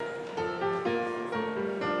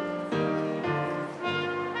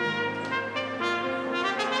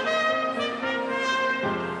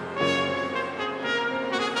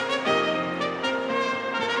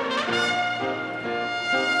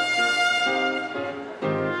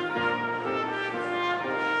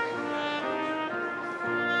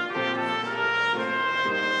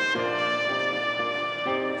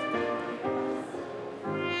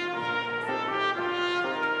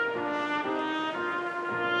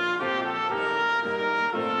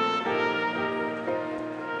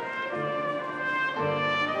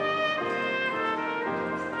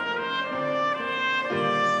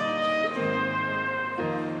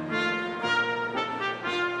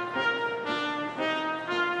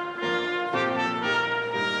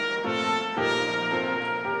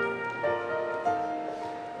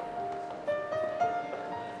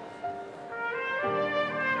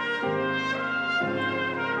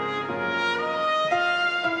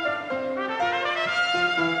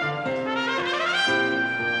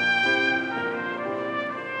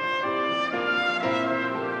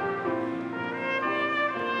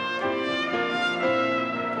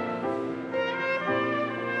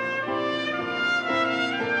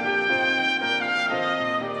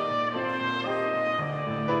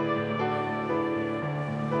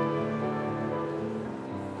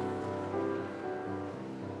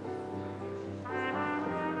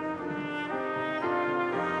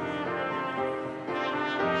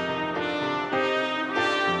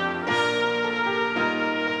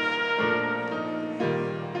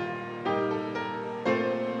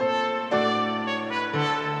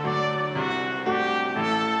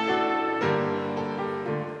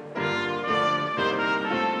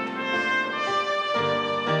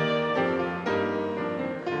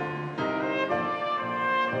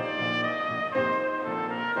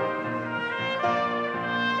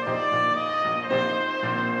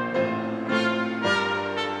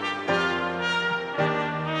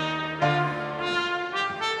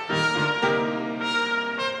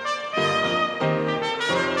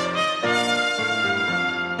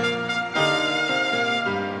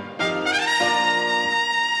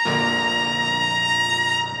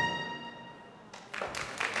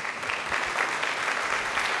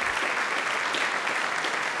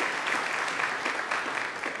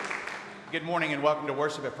morning and welcome to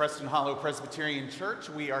worship at Preston Hollow Presbyterian Church.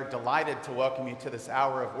 We are delighted to welcome you to this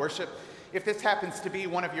hour of worship. If this happens to be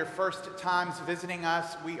one of your first times visiting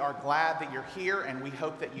us, we are glad that you're here and we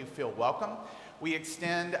hope that you feel welcome. We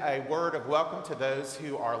extend a word of welcome to those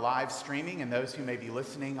who are live streaming and those who may be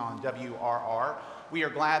listening on WRR. We are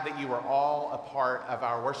glad that you are all a part of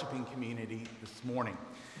our worshiping community this morning.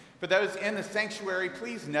 For those in the sanctuary,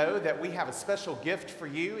 please know that we have a special gift for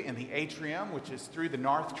you in the atrium, which is through the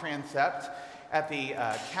north transept. At the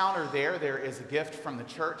counter there is a gift from the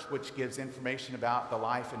church, which gives information about the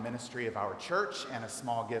life and ministry of our church, and a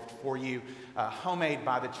small gift for you, homemade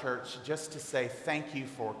by the church, just to say thank you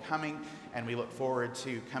for coming, and we look forward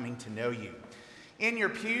to coming to know you. In your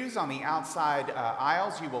pews on the outside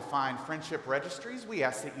aisles, you will find friendship registries. We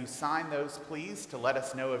ask that you sign those, please, to let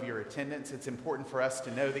us know of your attendance. It's important for us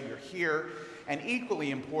to know that you're here, and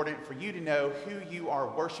equally important for you to know who you are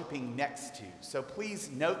worshiping next to. So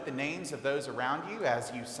please note the names of those around you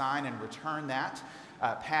as you sign and return that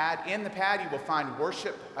pad. In the pad, you will find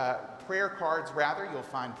prayer cards. You'll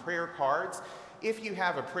find prayer cards. If you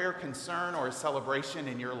have a prayer concern or a celebration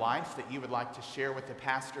in your life that you would like to share with the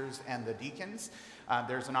pastors and the deacons,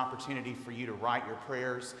 there's an opportunity for you to write your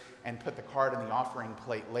prayers and put the card in the offering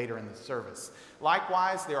plate later in the service.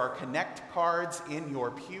 Likewise, there are connect cards in your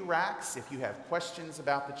pew racks. If you have questions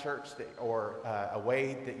about the church or a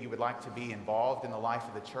way that you would like to be involved in the life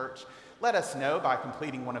of the church, let us know by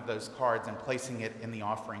completing one of those cards and placing it in the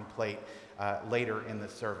offering plate later in the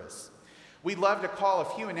service. We'd love to call a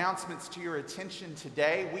few announcements to your attention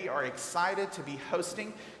today. We are excited to be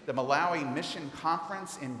hosting the Malawi Mission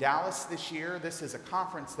Conference in Dallas this year. This is a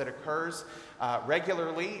conference that occurs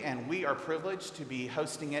regularly, and we are privileged to be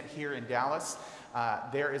hosting it here in Dallas.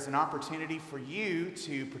 There is an opportunity for you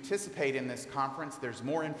to participate in this conference. There's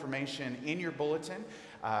more information in your bulletin.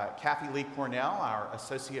 Kathy Lee Cornell, our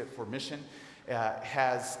Associate for Mission,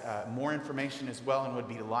 has more information as well and would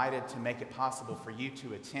be delighted to make it possible for you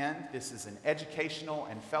to attend. This is an educational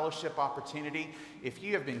and fellowship opportunity. If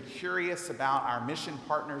you have been curious about our mission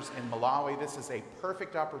partners in Malawi, this is a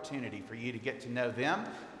perfect opportunity for you to get to know them,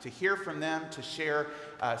 to hear from them, to share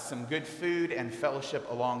some good food and fellowship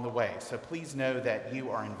along the way. So please know that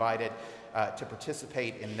you are invited to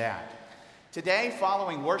participate in that. Today,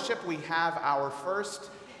 following worship, we have our first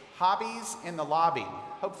Hobbies in the Lobby.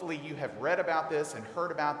 Hopefully you have read about this and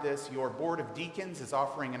heard about this. Your Board of Deacons is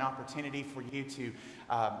offering an opportunity for you to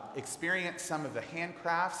experience some of the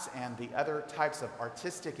handcrafts and the other types of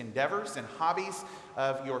artistic endeavors and hobbies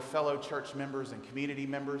of your fellow church members and community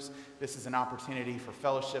members. This is an opportunity for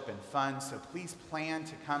fellowship and fun, so please plan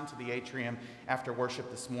to come to the atrium after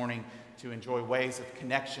worship this morning to enjoy ways of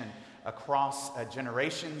connection across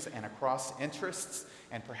generations and across interests,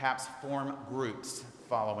 and perhaps form groups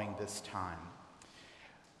following this time.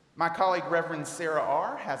 My colleague, Reverend Sarah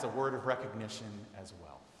R., has a word of recognition as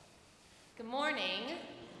well. Good morning.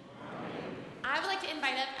 I would like to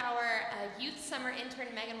invite up our youth summer intern,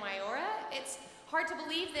 Megan Wyora. It's hard to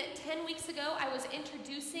believe that 10 weeks ago I was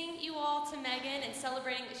introducing you all to Megan and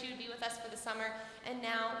celebrating that she would be with us for the summer, and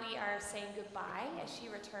now we are saying goodbye as she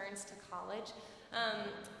returns to college.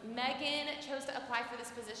 Megan chose to apply for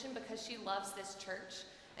this position because she loves this church,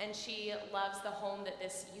 and she loves the home that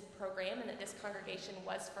this youth program and that this congregation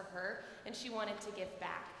was for her, and she wanted to give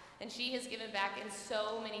back. And she has given back in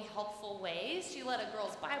so many helpful ways. She led a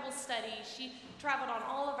girls' Bible study. She traveled on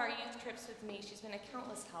all of our youth trips with me. She's been a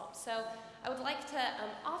countless help. So I would like to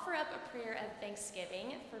offer up a prayer of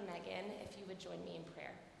thanksgiving for Megan, if you would join me in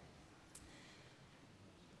prayer.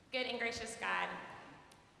 Good and gracious God,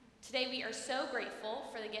 today we are so grateful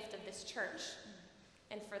for the gift of this church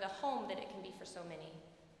and for the home that it can be for so many.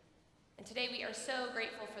 And today we are so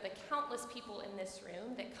grateful for the countless people in this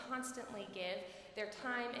room that constantly give their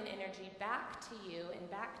time and energy back to you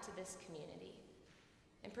and back to this community.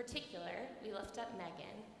 In particular, we lift up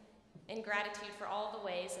Megan in gratitude for all the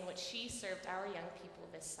ways in which she served our young people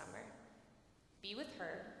this summer. Be with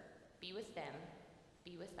her, be with them,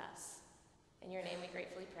 be with us. In your name we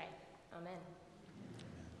gratefully pray. Amen.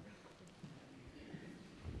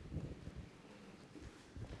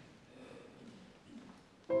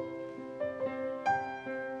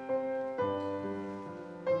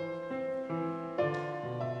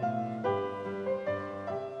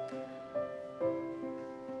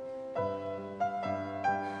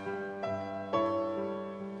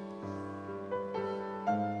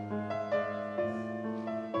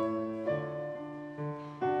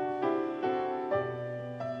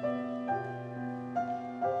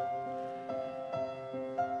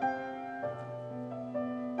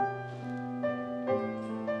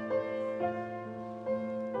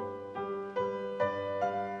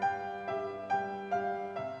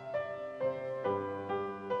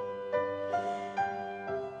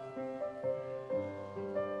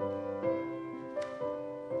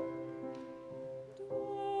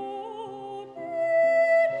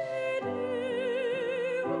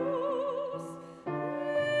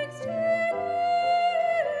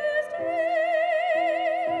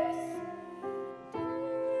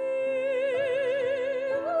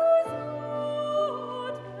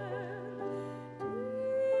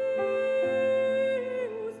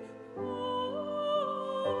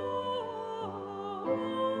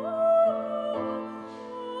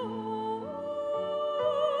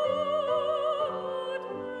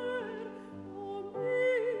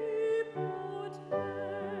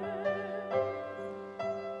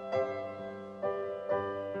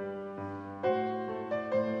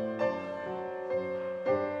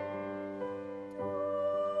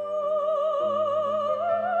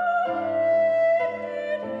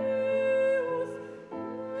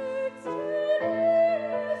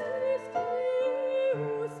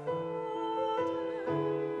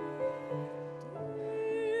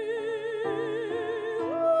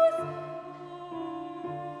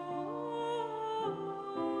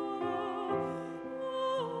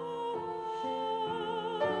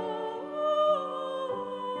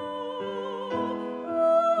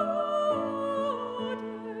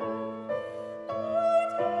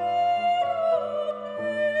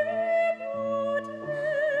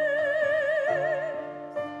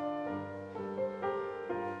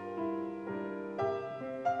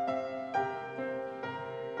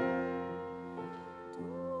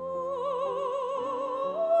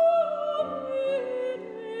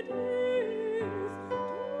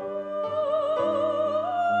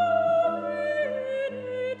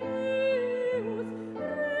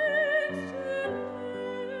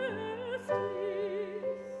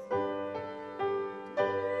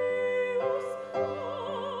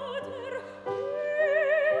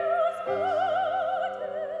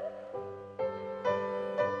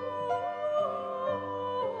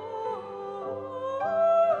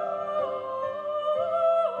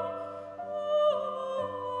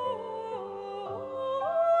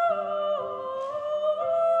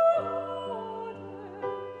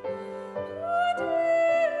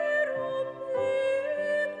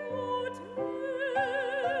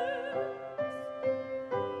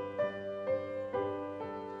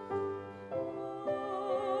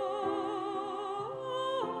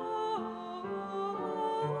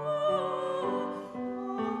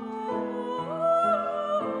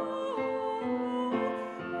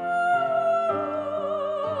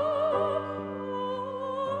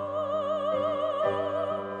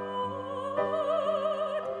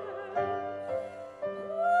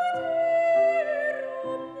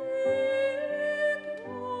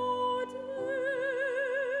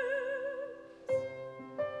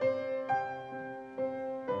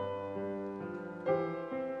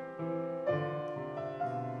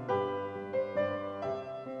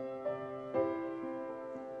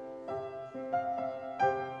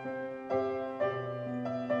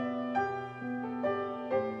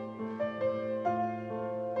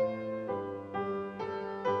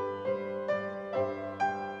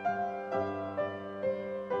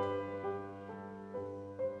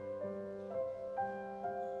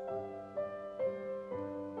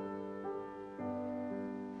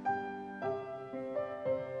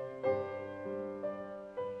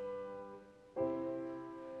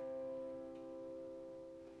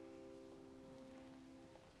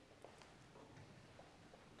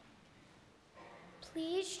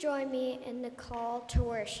 Please join me in the call to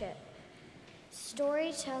worship.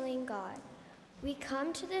 Storytelling God. We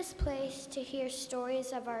come to this place to hear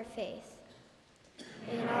stories of our faith.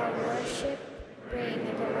 In our worship, bring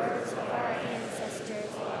the words of our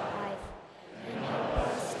ancestors alive and help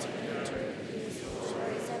us to enter these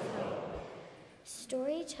stories of hope.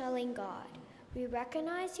 Storytelling God. We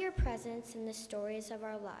recognize your presence in the stories of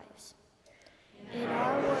our lives. In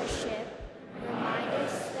our worship, remind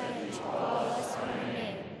us that you call us by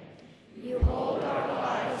name. You hold our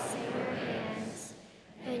lives in your hands,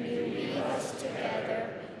 and you weave us together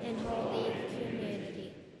in holy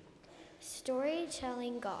community.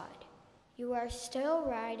 Storytelling God, you are still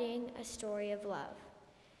writing a story of love.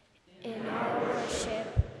 In our worship,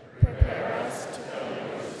 prepare us to bring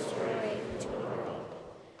your story to the world.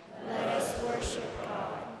 Let us worship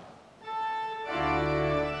God.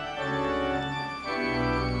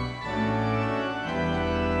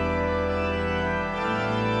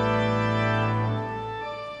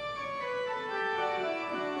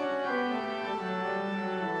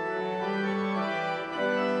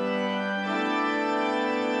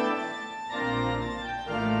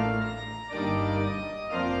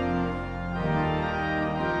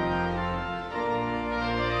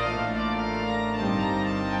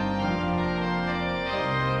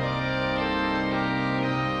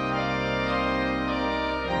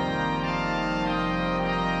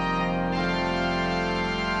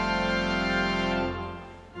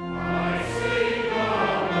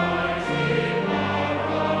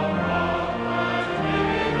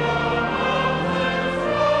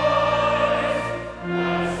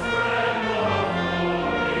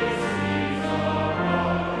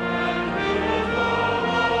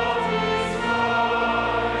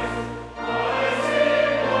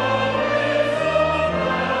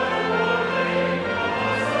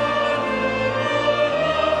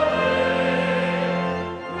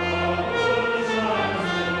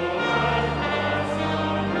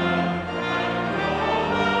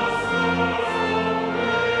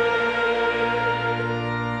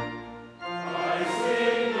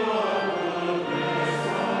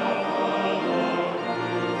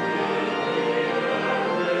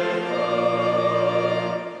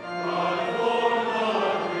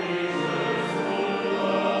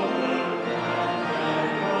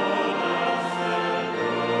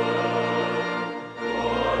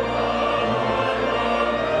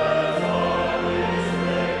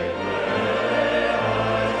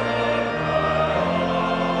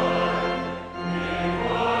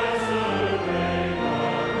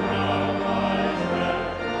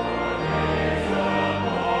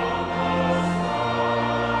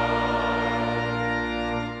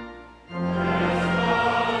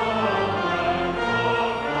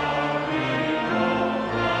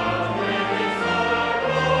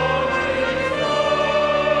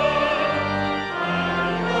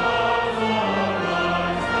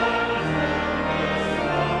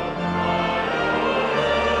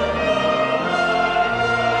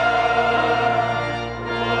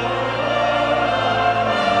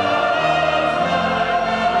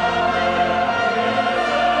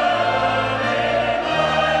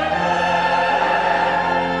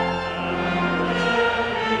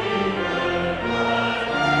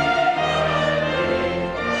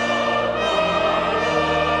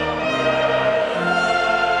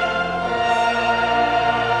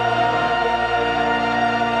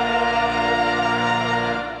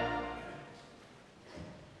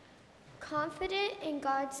 Confident in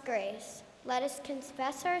God's grace, let us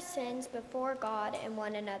confess our sins before God and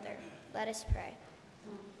one another. Let us pray.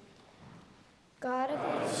 God of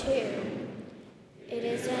the two, it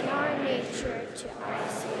is in our nature to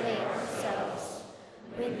isolate ourselves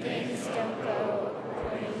when things don't go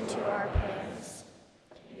according to our plans.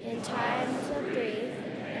 In times of grief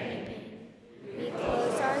and pain, we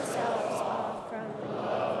close ourselves off from the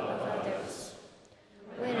love of others.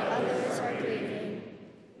 When others are grieving,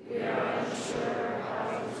 we are unsure how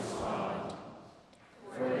to respond.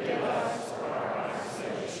 Forgive us for our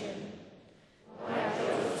isolation. Like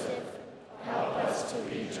Joseph, help us to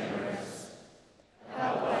be generous.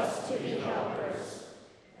 Help us to be helpers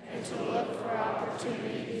and to look for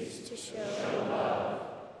opportunities to show love,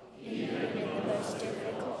 even in the most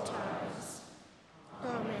difficult times.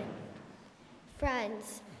 Amen.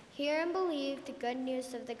 Friends, hear and believe the good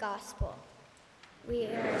news of the gospel. We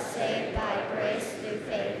are saved by grace through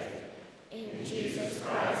faith. In Jesus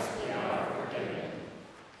Christ we are forgiven.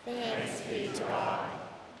 Thanks be to God.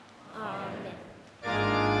 Amen.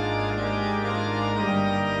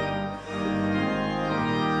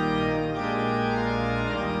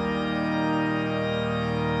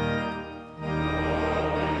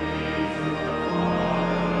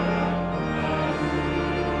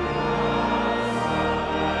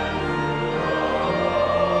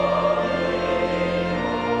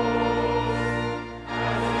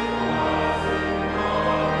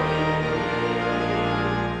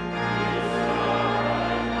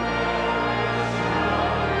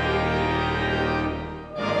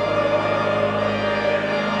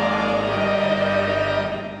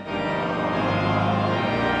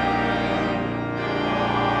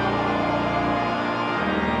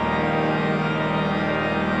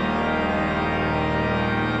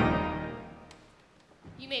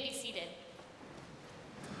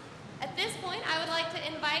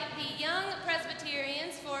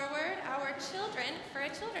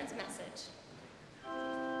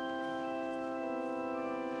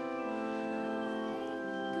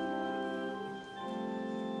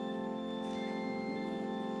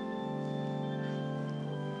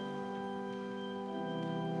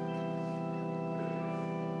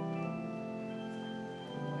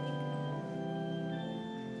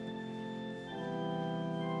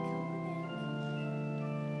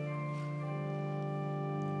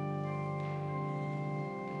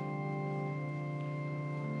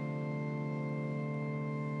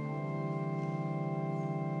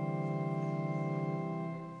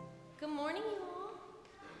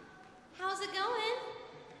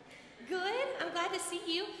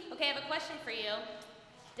 you. Okay, I have a question for you.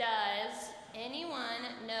 Does anyone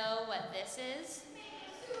know what this is?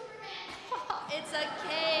 It's a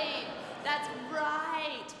cape. That's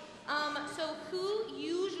right. So who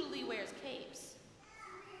usually wears capes?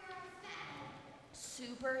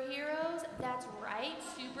 Superheroes. That's right,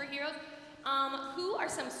 superheroes. Who are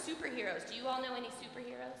some superheroes? Do you all know any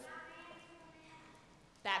superheroes?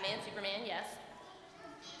 Batman, Superman, yes.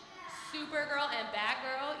 Supergirl and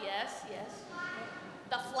Batgirl, yes, yes.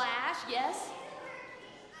 The Flash, yes.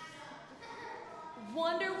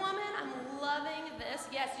 Wonder Woman, I'm loving this.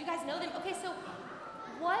 Yes, you guys know them. Okay, so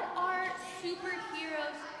what are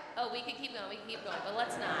superheroes? Oh, we could keep going, but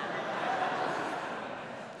let's not.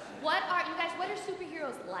 What are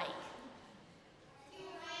superheroes like?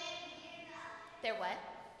 They're what?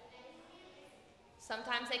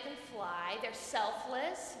 Sometimes they can fly. They're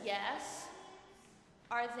selfless, yes.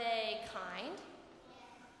 Are they kind?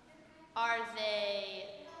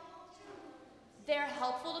 They're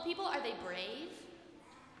helpful to people? Are they brave?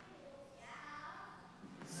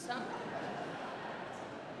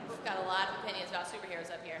 We've got a lot of opinions about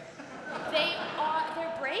superheroes up here.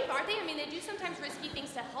 They're brave, aren't they? I mean, they do sometimes risky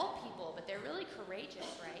things to help people, but they're really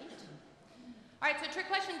courageous, right? All right, so trick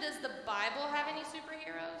question, does the Bible have any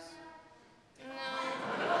superheroes? No.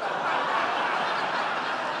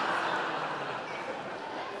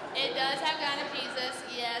 It does have God and Jesus,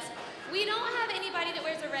 yes. We don't have anybody that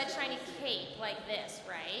wears a red shiny cape like this,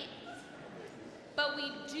 right? But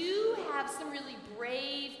we do have some really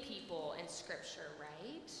brave people in Scripture,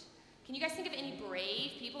 right? Can you guys think of any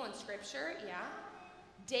brave people in Scripture? Yeah.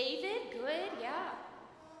 David, good, yeah.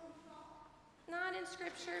 Not in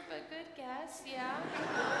Scripture, but good guess, yeah.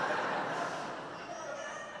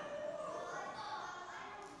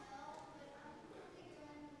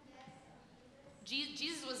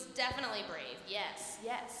 Jesus was definitely brave, yes,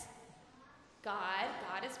 yes. God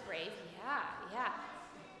is brave, yeah.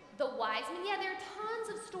 The wise men, yeah, there are tons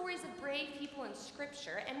of stories of brave people in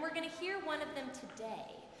Scripture, and we're going to hear one of them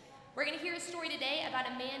today. We're going to hear a story today about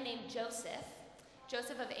a man named Joseph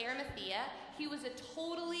of Arimathea. He was a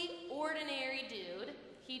totally ordinary dude.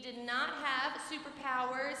 He did not have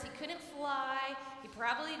superpowers. He couldn't fly. He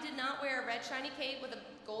probably did not wear a red shiny cape with a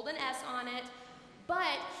golden S on it.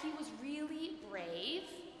 But he was really brave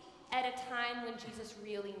at a time when Jesus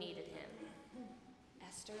really needed him.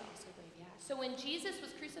 Esther, also brave, yeah. So when Jesus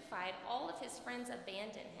was crucified, all of his friends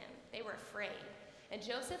abandoned him. They were afraid. And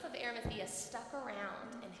Joseph of Arimathea stuck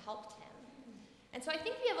around and helped him. And so I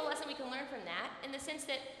think we have a lesson we can learn from that, in the sense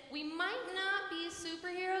that we might not be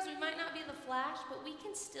superheroes, we might not be the Flash, but we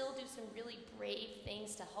can still do some really brave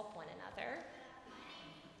things to help one another.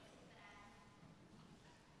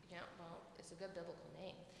 Yeah, well, it's a good biblical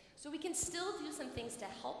name. So we can still do some things to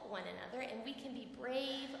help one another, and we can be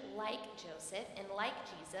brave like Joseph, and like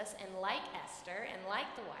Jesus, and like Esther, and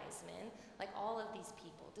like the wise men, like all of these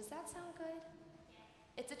people. Does that sound good?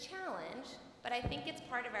 It's a challenge, but I think it's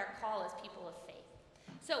part of our call as people of faith.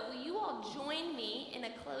 So will you all join me in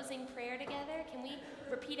a closing prayer together? Can we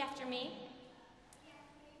repeat after me?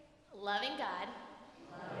 Loving God,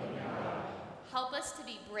 help us to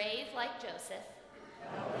be brave like Joseph,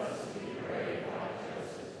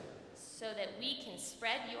 so that we can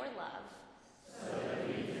spread your love,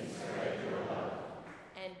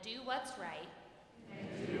 and do what's right,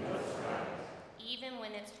 even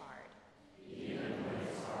when it's hard.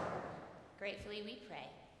 Gratefully we pray.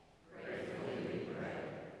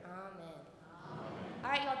 Amen. All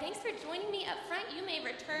right, y'all, thanks for joining me up front. You may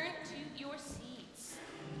return to your seats.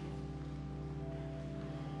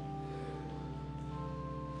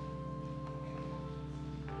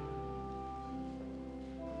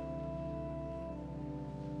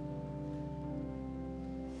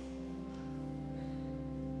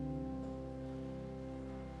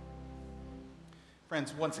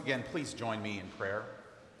 Friends, once again, please join me in prayer.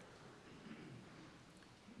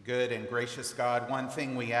 Good and gracious God, one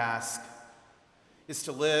thing we ask is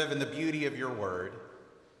to live in the beauty of your word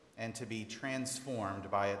and to be transformed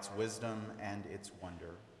by its wisdom and its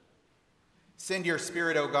wonder. Send your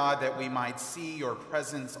Spirit, O God, that we might see your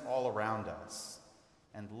presence all around us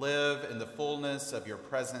and live in the fullness of your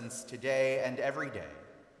presence today and every day.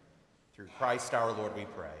 Through Christ our Lord we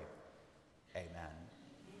pray. Amen.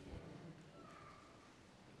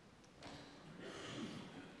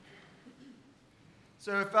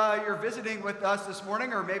 So if you're visiting with us this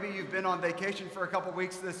morning, or maybe you've been on vacation for a couple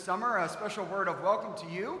weeks this summer, a special word of welcome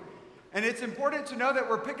to you. And it's important to know that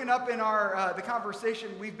we're picking up in our the conversation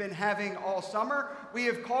we've been having all summer. We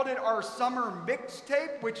have called it our summer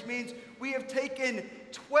mixtape, which means we have taken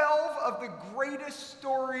 12 of the greatest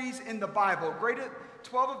stories in the Bible,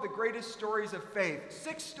 12 of the greatest stories of faith,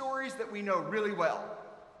 6 stories that we know really well,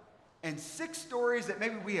 and 6 stories that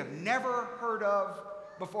maybe we have never heard of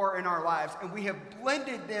before in our lives, and we have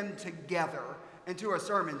blended them together into a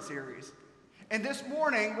sermon series. And this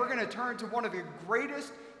morning, we're going to turn to one of the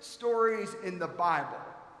greatest stories in the Bible.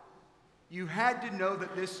 You had to know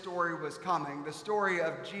that this story was coming, the story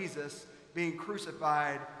of Jesus being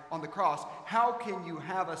crucified on the cross. How can you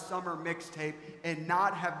have a summer mixtape and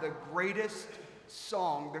not have the greatest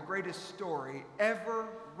song, the greatest story ever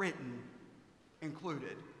written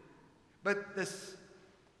included? But this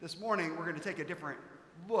morning, we're going to take a different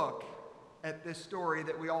look at this story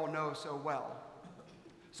that we all know so well.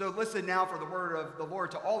 So listen now for the word of the Lord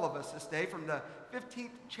to all of us this day from the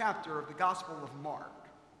 15th chapter of the Gospel of Mark.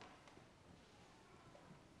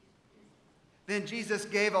 Then Jesus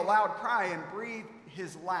gave a loud cry and breathed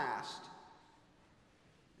his last.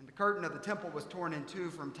 And the curtain of the temple was torn in two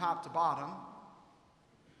from top to bottom.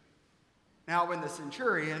 Now when the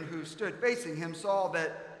centurion who stood facing him saw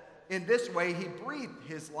that in this way he breathed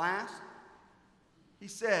his last, he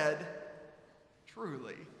said,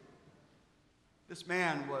 "Truly, this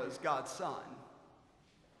man was God's son."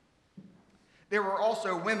 There were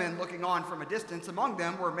also women looking on from a distance. Among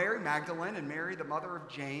them were Mary Magdalene and Mary, the mother of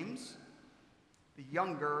James, the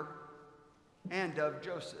younger, and of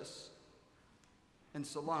Joseph, and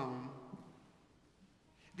Salome.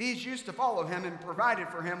 These used to follow him and provided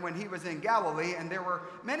for him when he was in Galilee, and there were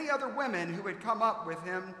many other women who had come up with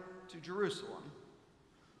him to Jerusalem.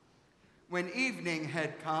 When evening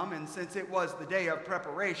had come, and since it was the day of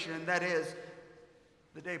preparation, that is,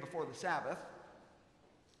 the day before the Sabbath,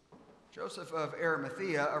 Joseph of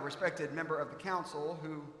Arimathea, a respected member of the council,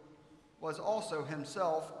 who was also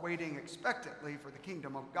himself waiting expectantly for the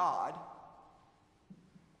kingdom of God,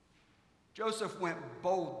 Joseph went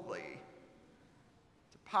boldly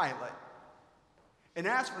to Pilate and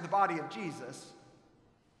asked for the body of Jesus.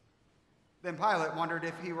 Then Pilate wondered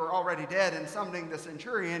if he were already dead, and summoning the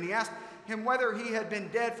centurion, he asked him whether he had been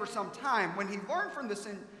dead for some time. When he learned from the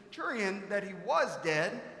centurion that he was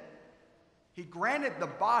dead, he granted the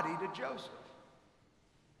body to Joseph.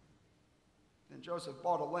 Then Joseph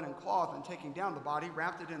bought a linen cloth, and taking down the body,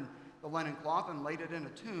 wrapped it in the linen cloth and laid it in a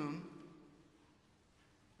tomb.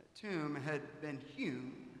 That tomb had been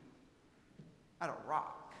hewn out of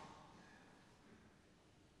rock.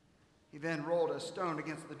 He then rolled a stone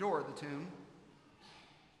against the door of the tomb.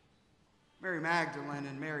 Mary Magdalene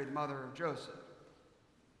and Mary, the mother of Joseph,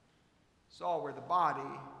 saw where the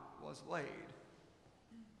body was laid.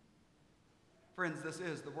 Friends, this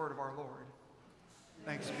is the word of our Lord.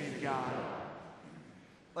 Thanks be to God.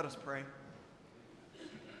 Let us pray.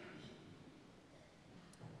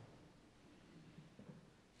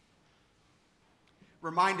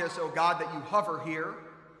 Remind us, O God, that you hover here.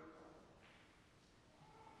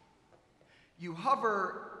 You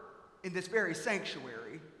hover in this very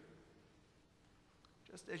sanctuary,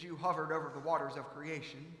 just as you hovered over the waters of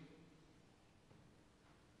creation.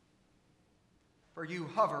 For you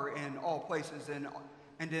hover in all places and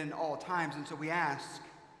in all times, and so we ask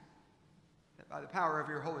that by the power of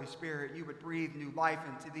your Holy Spirit, you would breathe new life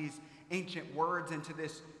into these ancient words, into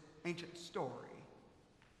this ancient story.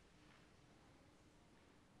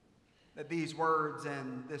 That these words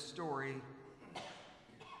and this story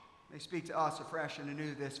may speak to us afresh and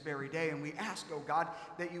anew this very day. And we ask, O God,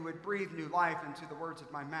 that you would breathe new life into the words of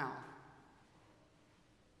my mouth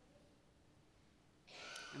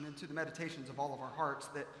and into the meditations of all of our hearts,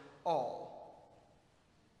 that all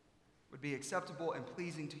would be acceptable and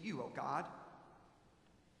pleasing to you, O God,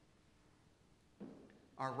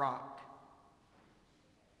 our rock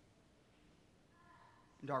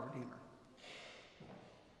and our Redeemer.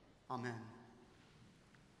 Amen.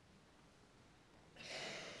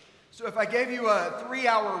 So if I gave you a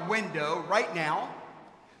 3-hour window right now,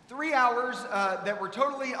 3 hours that were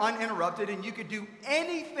totally uninterrupted, and you could do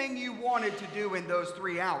anything you wanted to do in those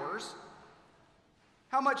 3 hours,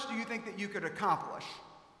 how much do you think that you could accomplish?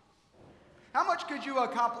 How much could you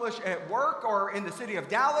accomplish at work or in the city of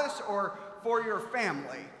Dallas or for your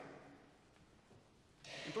family?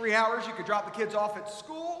 In 3 hours, you could drop the kids off at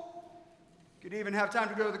school. You could even have time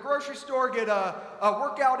to go to the grocery store, get a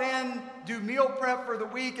workout in, do meal prep for the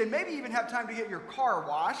week, and maybe even have time to get your car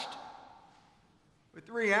washed. With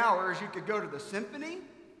 3 hours, you could go to the symphony.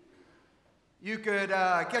 You could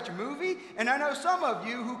catch a movie. And I know some of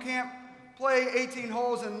you who can't play 18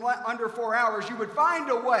 holes in under 4 hours, you would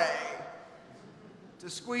find a way to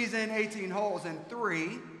squeeze in 18 holes in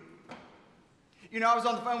 3. You know, I was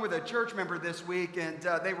on the phone with a church member this week, and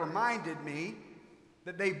they reminded me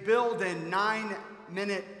that they build in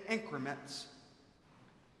 9-minute increments.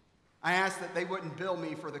 I asked that they wouldn't bill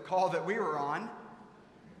me for the call that we were on.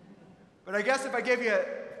 But I guess if I gave you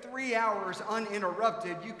 3 hours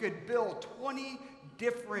uninterrupted, you could bill 20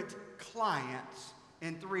 different clients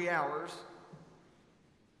in 3 hours.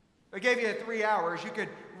 If I gave you 3 hours, you could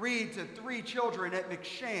read to 3 children at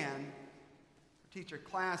McShan, teach a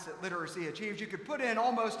class at Literacy Achieves. You could put in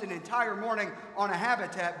almost an entire morning on a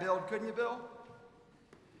habitat build, couldn't you, Bill?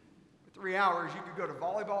 For 3 hours, you could go to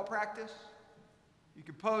volleyball practice. You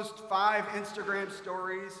could post 5 Instagram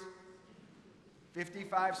stories,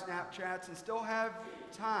 55 Snapchats, and still have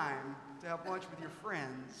time to have lunch with your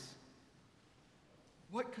friends.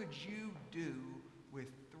 What could you do with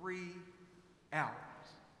 3 hours?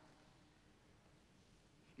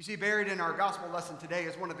 You see, buried in our gospel lesson today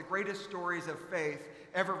is one of the greatest stories of faith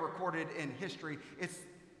ever recorded in history. It's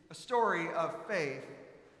a story of faith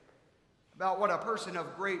about what a person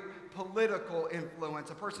of great political influence,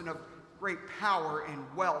 a person of great power and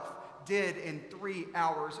wealth did in 3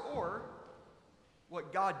 hours, or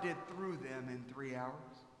what God did through them in 3 hours.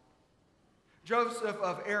 Joseph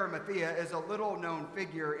of Arimathea is a little-known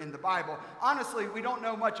figure in the Bible. Honestly, we don't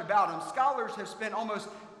know much about him. Scholars have spent almost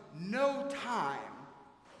no time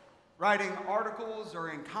writing articles or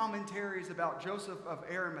in commentaries about Joseph of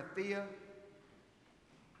Arimathea.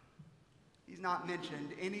 He's not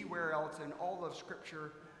mentioned anywhere else in all of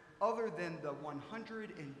Scripture other than the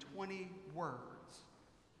 120 words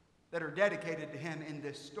that are dedicated to him in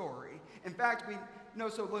this story. In fact, we know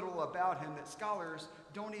so little about him that scholars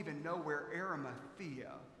don't even know where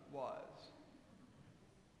Arimathea was.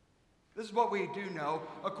 This is what we do know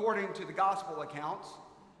according to the gospel accounts.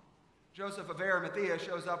 Joseph of Arimathea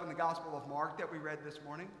shows up in the Gospel of Mark that we read this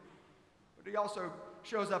morning, but he also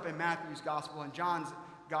shows up in Matthew's Gospel and John's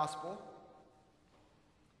Gospel.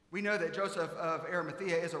 We know that Joseph of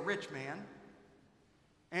Arimathea is a rich man,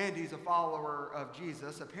 and he's a follower of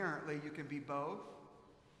Jesus. Apparently, you can be both.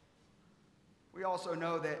 We also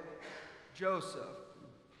know that Joseph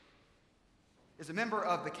is a member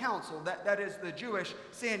of the council, that is the Jewish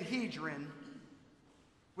Sanhedrin,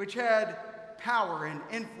 which had power and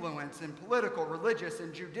influence in political, religious,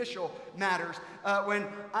 and judicial matters. When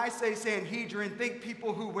I say Sanhedrin, think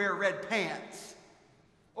people who wear red pants,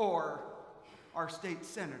 or our state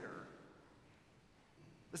senator.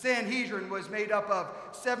 The Sanhedrin was made up of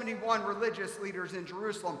 71 religious leaders in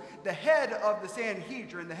Jerusalem. The head of the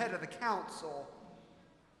Sanhedrin, the head of the council,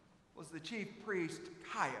 was the chief priest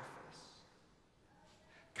Caiaphas.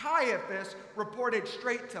 Caiaphas reported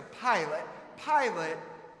straight to Pilate. Pilate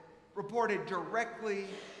reported directly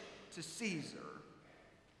to Caesar.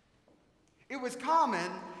 It was common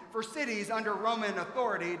for cities under Roman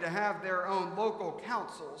authority to have their own local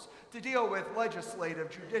councils to deal with legislative,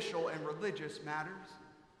 judicial, and religious matters.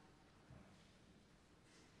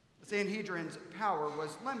 The Sanhedrin's power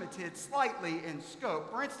was limited slightly in scope.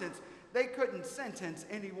 For instance, they couldn't sentence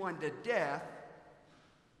anyone to death.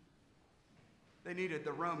 They needed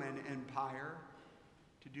the Roman Empire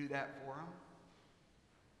to do that for them.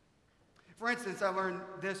 For instance, I learned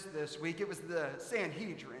this week. It was the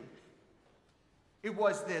Sanhedrin. It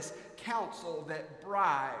was this council that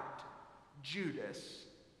bribed Judas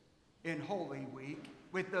in Holy Week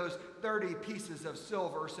with those 30 pieces of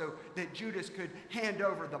silver so that Judas could hand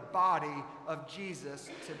over the body of Jesus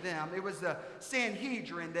to them. It was the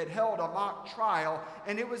Sanhedrin that held a mock trial,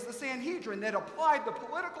 and it was the Sanhedrin that applied the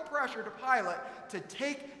political pressure to Pilate to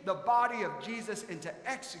take the body of Jesus and to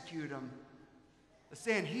execute him. The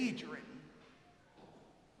Sanhedrin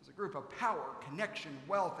was a group of power, connection,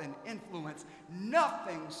 wealth, and influence.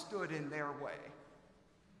 Nothing stood in their way.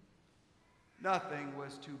 Nothing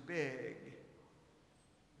was too big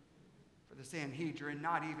for the Sanhedrin,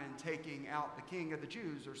 not even taking out the king of the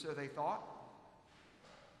Jews, or so they thought.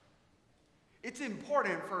 It's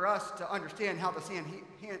important for us to understand how the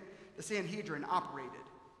Sanhedrin operated,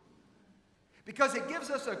 because it gives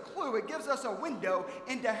us a clue, it gives us a window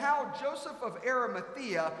into how Joseph of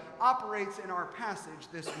Arimathea operates in our passage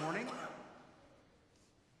this morning.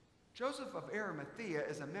 Joseph of Arimathea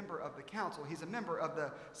is a member of the council. He's a member of the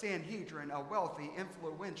Sanhedrin, a wealthy,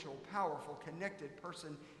 influential, powerful, connected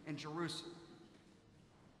person in Jerusalem.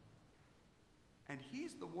 And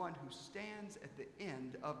he's the one who stands at the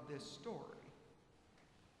end of this story.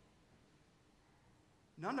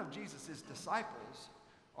 None of Jesus' disciples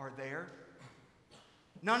are there.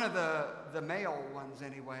 None of the male ones,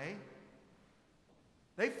 anyway.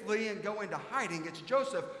 They flee and go into hiding. It's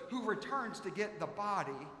Joseph who returns to get the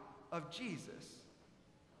body of Jesus.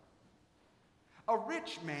 A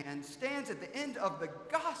rich man stands at the end of the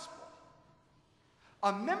gospel,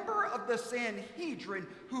 a member of the Sanhedrin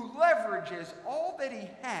who leverages all that he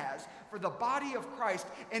has for the body of Christ,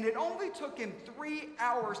 and it only took him 3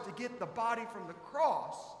 hours to get the body from the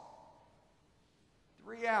cross.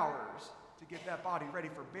 3 hours to get that body ready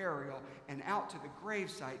for burial and out to the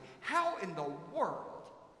gravesite. How in the world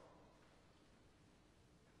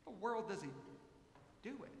does he do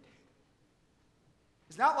it?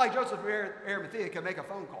 It's not like Joseph of Arimathea could make a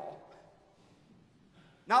phone call.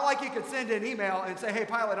 Not like he could send an email and say, hey,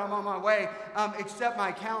 Pilate, I'm on my way. Accept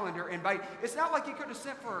my calendar invite. It's not like he could have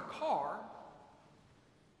sent for a car.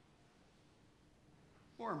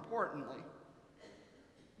 More importantly,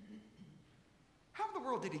 how in the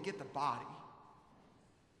world did he get the body?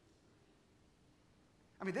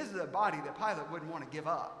 I mean, this is a body that Pilate wouldn't want to give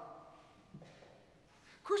up.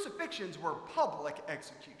 Crucifixions were public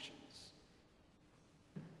executions,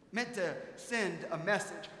 meant to send a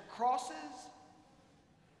message. Crosses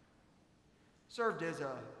served as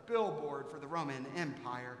a billboard for the Roman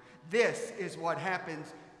Empire. This is what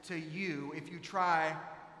happens to you if you try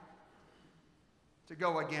to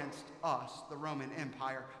go against us, the Roman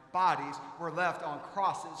Empire. Bodies were left on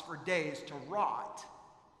crosses for days to rot.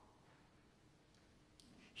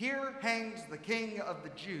 Here hangs the King of the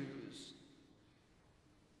Jews.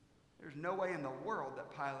 There's no way in the world that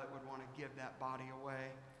Pilate would want to give that body away.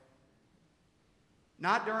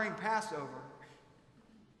 Not during Passover.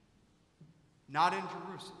 Not in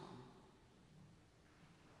Jerusalem.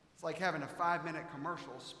 It's like having a 5-minute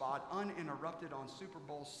commercial spot uninterrupted on Super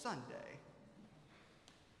Bowl Sunday.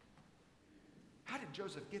 How did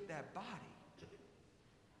Joseph get that body?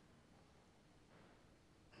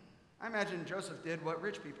 I imagine Joseph did what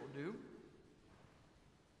rich people do.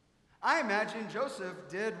 I imagine Joseph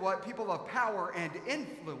did what people of power and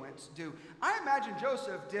influence do. I imagine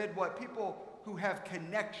Joseph did what people who have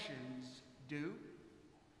connections do.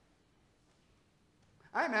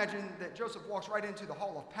 I imagine that Joseph walks right into the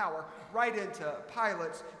hall of power, right into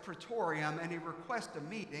Pilate's praetorium, and he requests a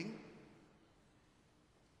meeting.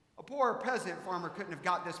 A poor peasant farmer couldn't have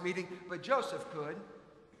got this meeting, but Joseph could.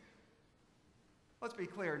 Let's be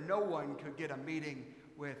clear, no one could get a meeting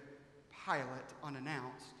with Pilate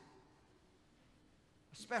unannounced,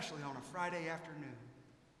 especially on a Friday afternoon.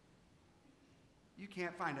 You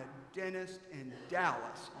can't find a dentist in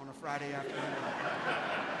Dallas on a Friday afternoon.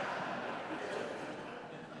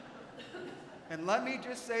 And let me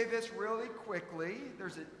just say this really quickly.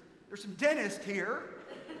 There's some dentists here.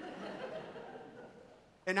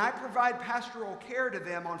 And I provide pastoral care to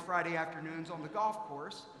them on Friday afternoons on the golf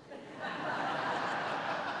course.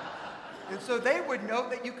 And so they would know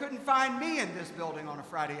that you couldn't find me in this building on a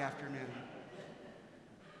Friday afternoon.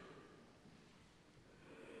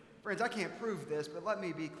 Friends, I can't prove this, but let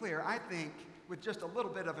me be clear. I think with just a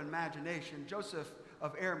little bit of imagination, Joseph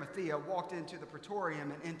of Arimathea walked into the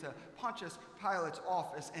praetorium and into Pontius Pilate's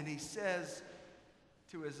office, and he says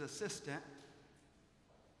to his assistant,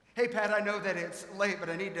 hey, Pat, I know that it's late, but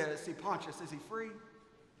I need to see Pontius. Is he free?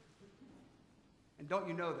 And don't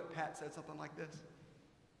you know that Pat said something like this?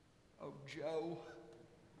 Oh, Joe,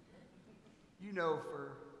 you know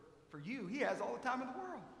for you, he has all the time in the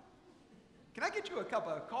world. Can I get you a cup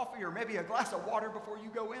of coffee or maybe a glass of water before you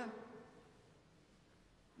go in?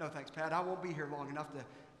 No, thanks, Pat. I won't be here long enough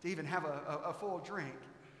to even have a full drink.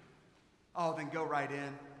 Oh, then go right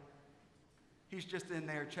in. He's just in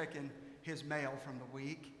there checking his mail from the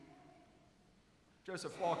week.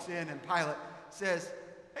 Joseph walks in and Pilate says,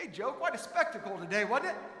 hey, Joe, quite a spectacle today, wasn't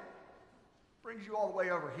it? Brings you all the way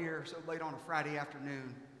over here so late on a Friday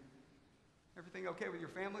afternoon. Everything okay with your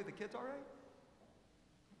family? The kids all right?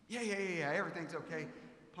 Yeah, everything's okay.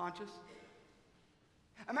 Pontius?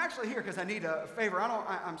 I'm actually here because I need a favor.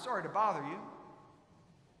 I'm sorry to bother you.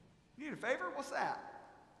 You need a favor? What's that?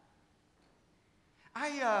 I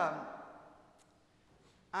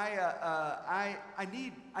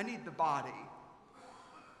need the body.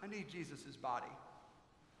 I need Jesus' body.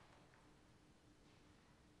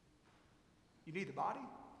 You need the body?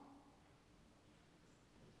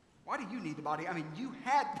 Why do you need the body? I mean, you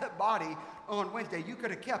had the body on Wednesday. You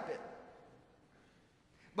could have kept it.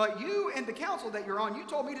 But you and the council that you're on, you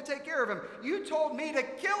told me to take care of him. You told me to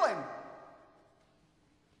kill him.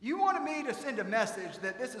 You wanted me to send a message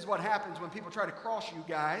that this is what happens when people try to cross you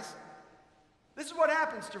guys. This is what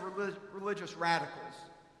happens to religious radicals.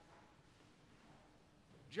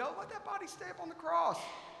 Joe, let that body stay up on the cross.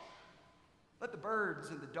 Let the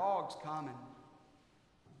birds and the dogs come and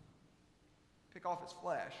pick off his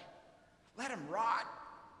flesh. Let him rot.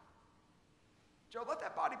 Joe, let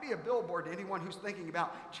that body be a billboard to anyone who's thinking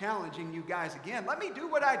about challenging you guys again. Let me do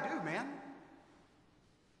what I do, man.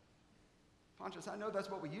 Pontius, I know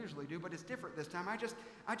that's what we usually do, but it's different this time. I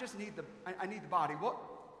just need I need the body. What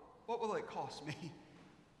will it cost me?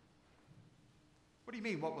 What do you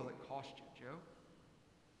mean, what will it cost you, Joe?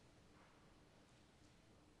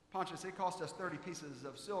 Pontius, it cost us 30 pieces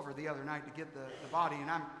of silver the other night to get the body,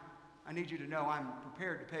 and I need you to know I'm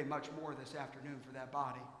prepared to pay much more this afternoon for that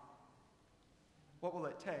body. What will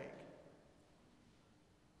it take?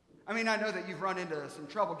 I mean, I know that you've run into some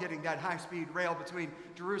trouble getting that high-speed rail between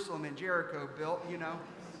Jerusalem and Jericho built, you know.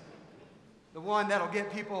 The one that'll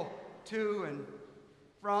get people to and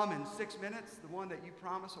from in 6 minutes, the one that you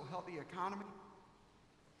promise will help the economy.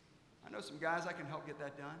 I know some guys that can help get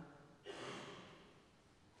that done.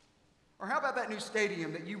 Or how about that new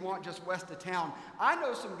stadium that you want just west of town? I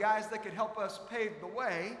know some guys that could help us pave the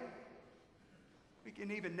way. We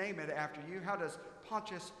can even name it after you. How does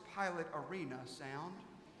Pontius Pilate Arena sound?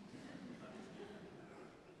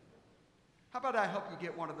 How about I help you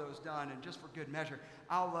get one of those done, and just for good measure,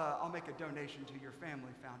 I'll make a donation to your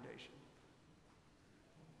family foundation.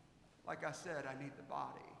 Like I said, I need the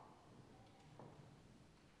body.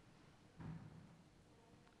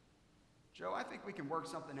 Joe, I think we can work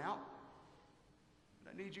something out.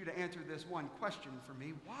 But I need you to answer this one question for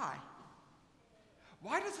me. Why?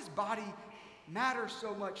 Why does this body matter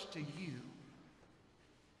so much to you?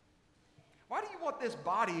 Why do you want this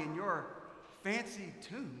body in your fancy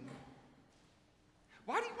tomb?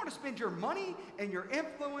 Why do you want to spend your money and your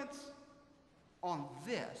influence on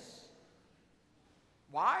this?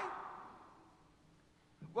 Why?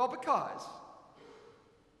 Well, because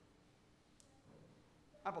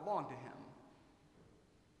I belong to him.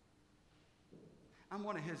 I'm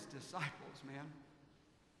one of his disciples, man.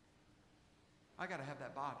 I got to have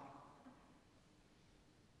that body.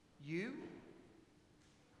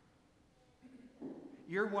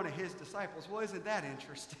 You're one of his disciples. Well, isn't that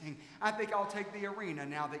interesting? I think I'll take the arena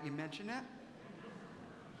now that you mention it.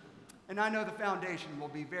 And I know the foundation will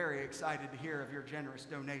be very excited to hear of your generous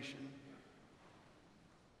donation.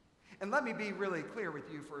 And let me be really clear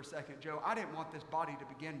with you for a second, Joe. I didn't want this body to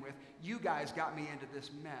begin with. You guys got me into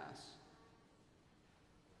this mess.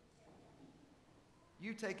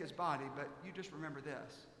 You take his body, but you just remember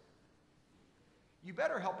this. You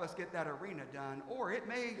better help us get that arena done, or it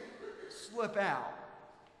may slip out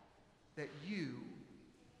that you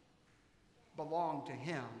belong to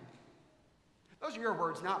him. Those are your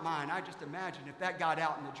words, not mine. I just imagine if that got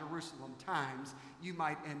out in the Jerusalem Times, you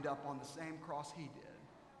might end up on the same cross he did.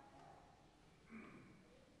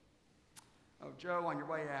 Oh, Joe, on your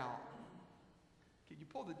way out, can you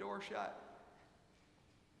pull the door shut?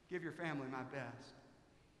 Give your family my best.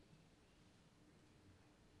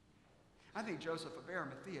 I think Joseph of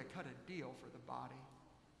Arimathea cut a deal for the body.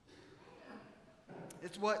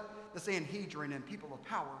 It's what the Sanhedrin and people of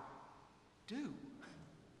power do.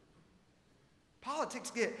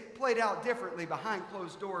 Politics get played out differently behind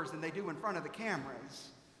closed doors than they do in front of the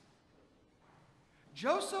cameras.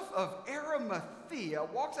 Joseph of Arimathea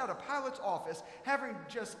walks out of Pilate's office having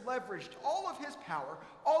just leveraged all of his power,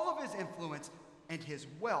 all of his influence, and his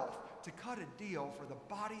wealth to cut a deal for the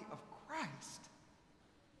body of Christ.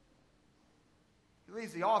 He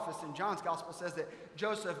leaves the office, and John's gospel says that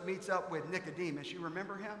Joseph meets up with Nicodemus. You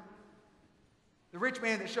remember him? The rich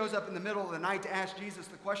man that shows up in the middle of the night to ask Jesus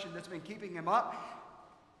the question that's been keeping him up.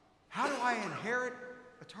 How do I inherit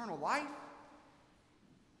eternal life?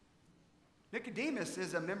 Nicodemus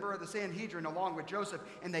is a member of the Sanhedrin along with Joseph,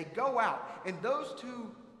 and they go out, and those two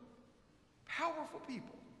powerful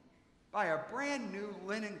people buy a brand new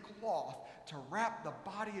linen cloth to wrap the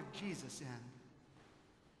body of Jesus in.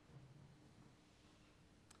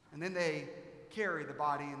 And then they carry the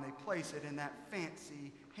body and they place it in that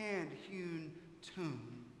fancy hand-hewn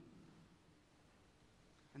tomb.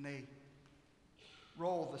 And they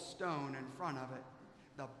roll the stone in front of it.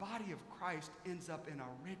 The body of Christ ends up in a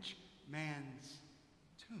rich man's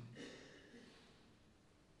tomb.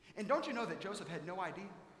 And don't you know that Joseph had no idea?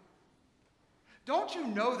 Don't you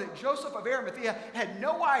know that Joseph of Arimathea had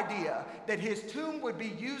no idea that his tomb would be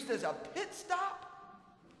used as a pit stop?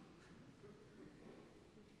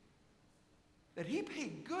 That he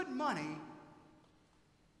paid good money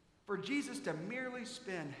for Jesus to merely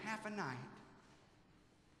spend half a night.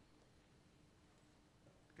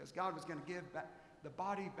 Because God was going to give the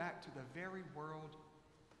body back to the very world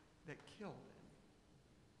that killed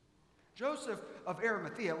it. Joseph of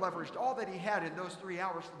Arimathea leveraged all that he had in those 3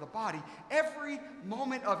 hours for the body. Every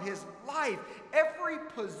moment of his life, every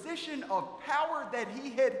position of power that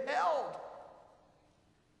he had held,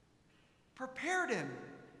 prepared him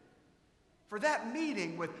for that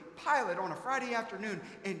meeting with Pilate on a Friday afternoon.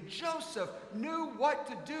 And Joseph knew what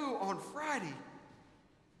to do on Friday.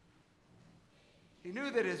 He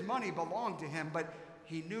knew that his money belonged to him, but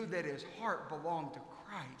he knew that his heart belonged to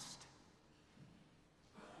Christ.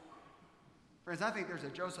 Friends, I think there's a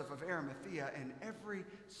Joseph of Arimathea in every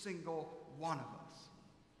single one of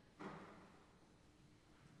us.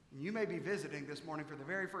 And you may be visiting this morning for the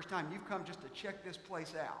very first time. You've come just to check this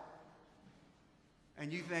place out.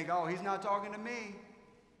 And you think, oh, he's not talking to me.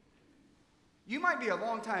 You might be a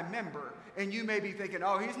longtime member, and you may be thinking,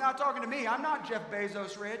 oh, he's not talking to me. I'm not Jeff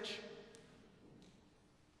Bezos rich.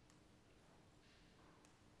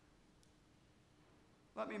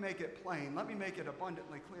 Let me make it plain. Let me make it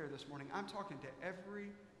abundantly clear this morning. I'm talking to every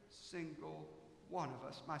single one of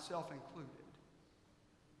us, myself included,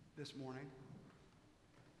 this morning.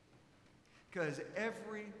 Because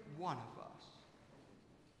every one of us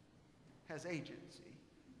has agency.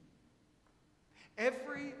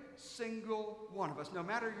 Every single one of us, no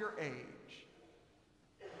matter your age,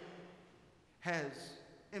 has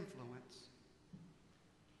influence.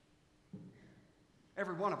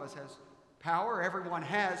 Every one of us has power. Everyone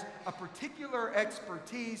has a particular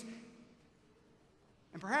expertise.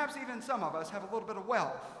 And perhaps even some of us have a little bit of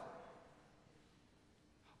wealth.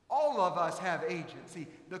 All of us have agency.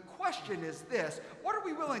 The question is this: what are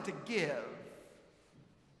we willing to give?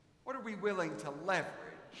 What are we willing to leverage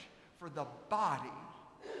for the body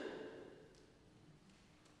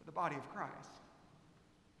of Christ?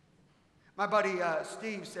 My buddy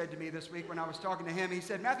Steve said to me this week when I was talking to him, he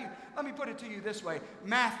said, Matthew, let me put it to you this way.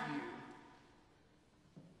 Matthew,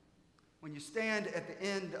 when you stand at the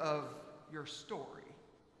end of your story,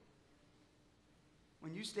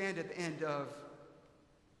 when you stand at the end of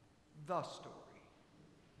the story,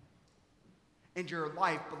 and your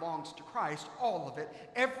life belongs to Christ, all of it,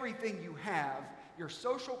 everything you have, your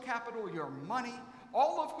social capital, your money,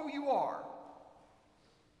 all of who you are,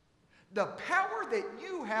 the power that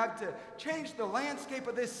you have to change the landscape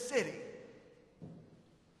of this city.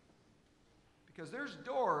 Because there's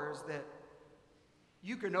doors that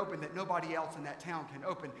you can open that nobody else in that town can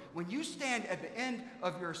open. When you stand at the end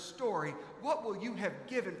of your story, what will you have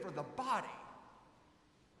given for the body?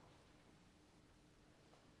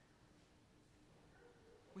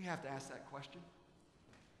 We have to ask that question.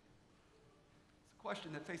 It's a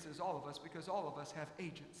question that faces all of us because all of us have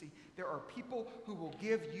agency. There are people who will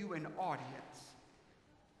give you an audience.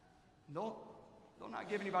 They'll not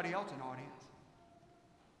give anybody else an audience.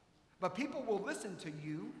 But people will listen to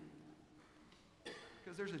you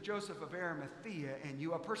because there's a Joseph of Arimathea in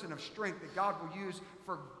you, a person of strength that God will use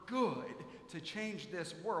for good to change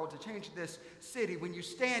this world, to change this city. When you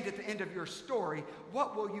stand at the end of your story,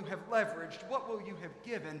 what will you have leveraged? What will you have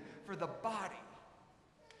given for the body?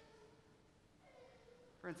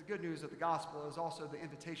 Friends, the good news of the gospel is also the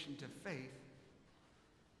invitation to faith.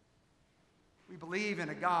 We believe in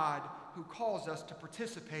a God who calls us to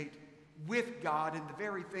participate with God in the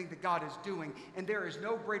very thing that God is doing, and there is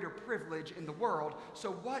no greater privilege in the world.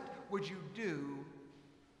 So what would you do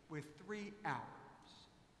with 3 hours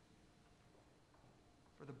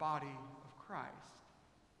for the body of Christ?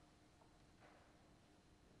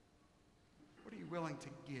 What are you willing to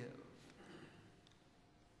give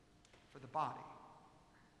for the body?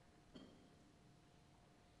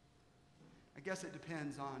 I guess it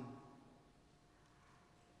depends on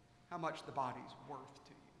how much the body's worth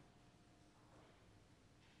to you.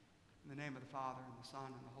 In the name of the Father, and the Son,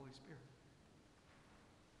 and the Holy Spirit.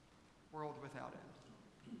 World without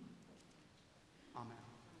end.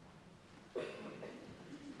 Amen.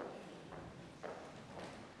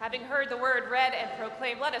 Having heard the word read and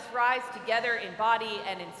proclaimed, let us rise together in body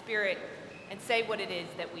and in spirit and say what it is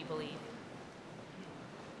that we believe.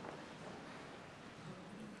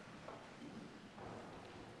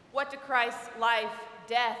 What do Christ's life,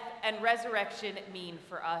 death, and resurrection mean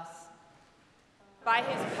for us? By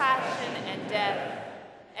his passion and death,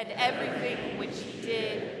 and everything which he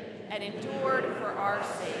did and endured for our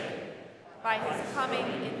sake, by his coming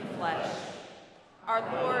in the flesh, our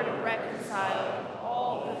Lord reconciled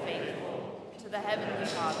all the faithful to the heavenly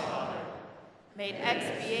Father, made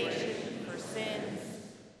expiation for sins,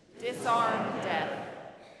 disarmed death,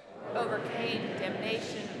 overcame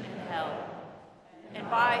damnation and hell, and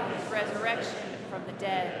by his resurrection from the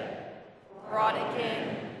dead, brought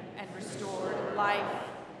again and restored life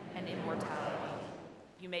and immortality.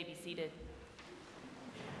 You may be seated.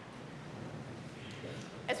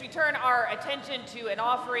 As we turn our attention to an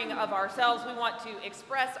offering of ourselves, we want to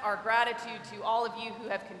express our gratitude to all of you who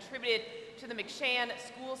have contributed to the McShan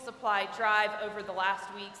School Supply Drive over the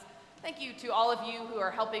last weeks. Thank you to all of you who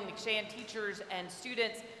are helping McShan teachers and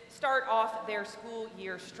students start off their school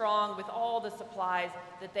year strong with all the supplies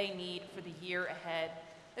that they need for the year ahead.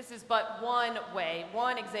 This is but one way,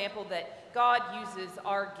 one example that God uses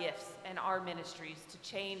our gifts and our ministries to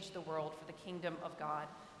change the world for the kingdom of God.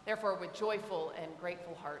 Therefore, with joyful and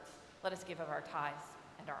grateful hearts, let us give of our tithes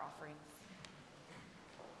and our offerings.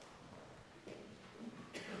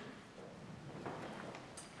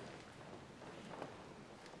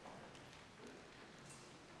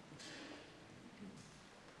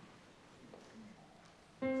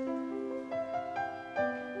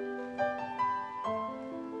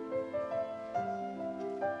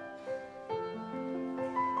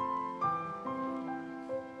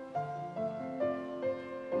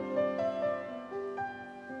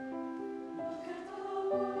 Look at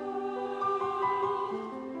the world.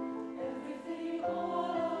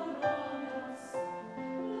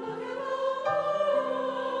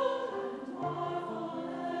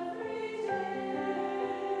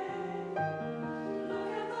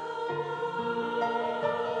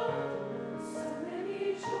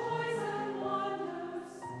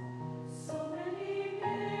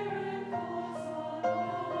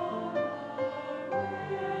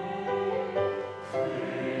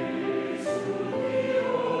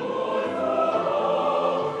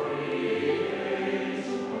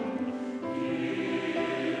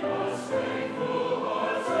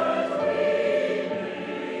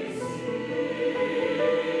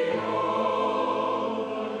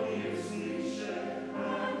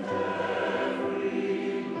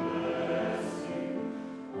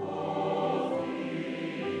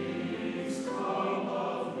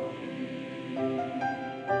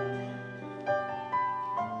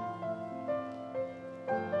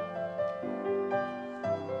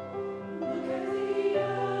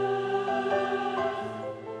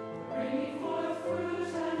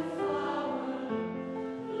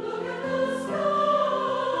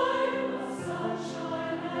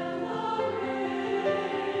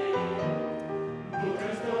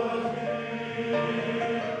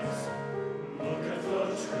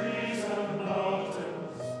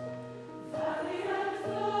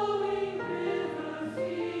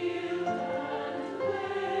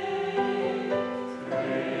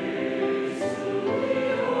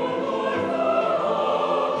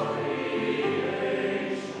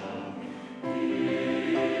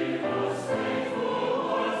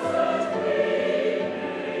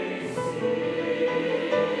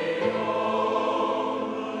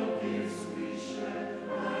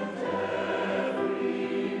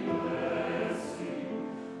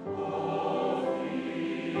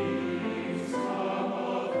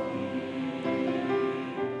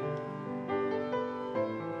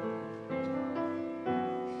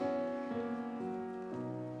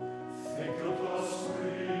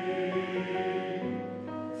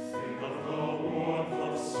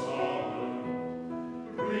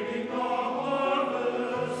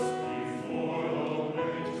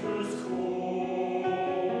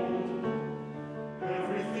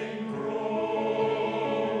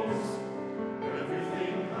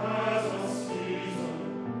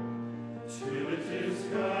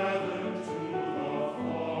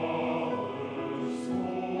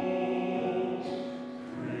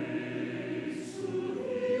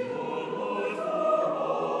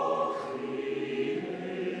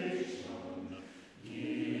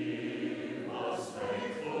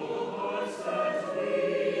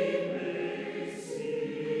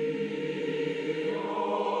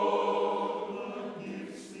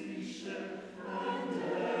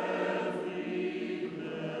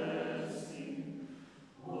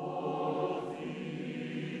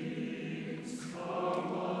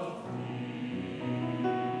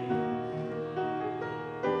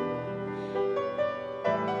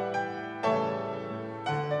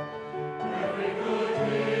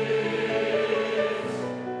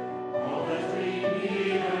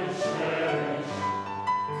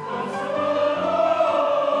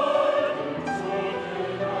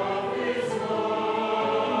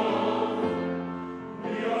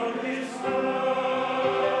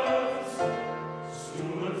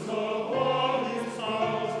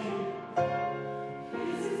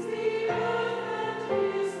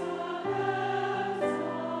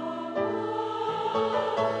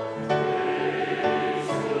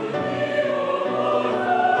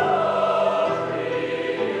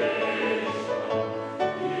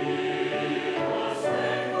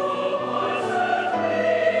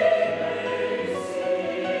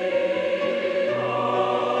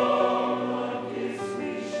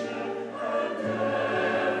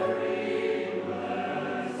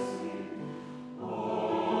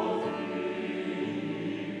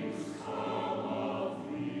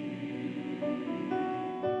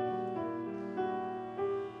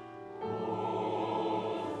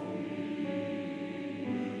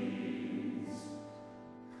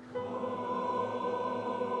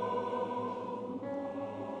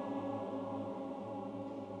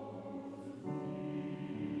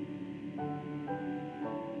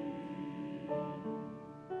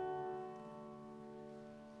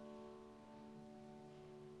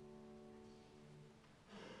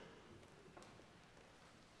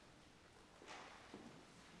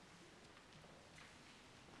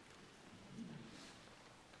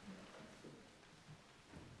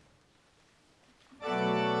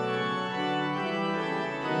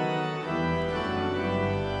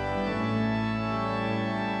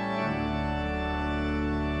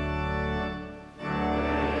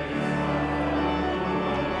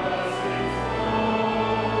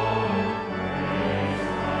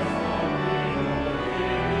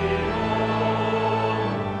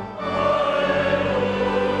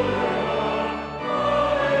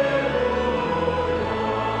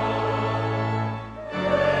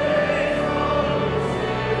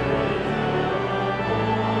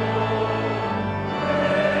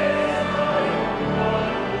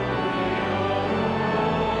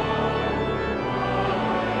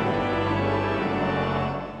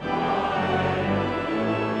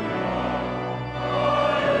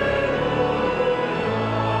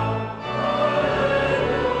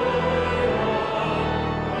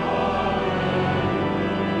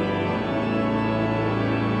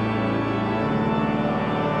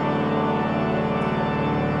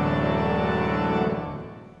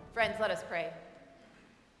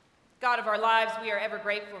 God of our lives, we are ever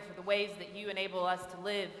grateful for the ways that you enable us to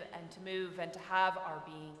live and to move and to have our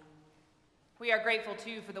being. We are grateful,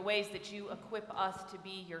 too, for the ways that you equip us to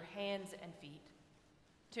be your hands and feet,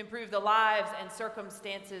 to improve the lives and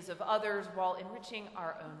circumstances of others while enriching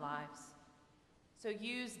our own lives. So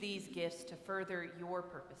use these gifts to further your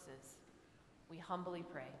purposes. We humbly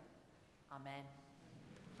pray. Amen.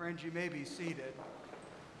 Friends, you may be seated.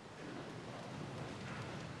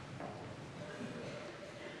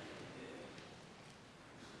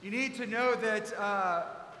 You need to know that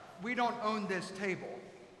we don't own this table.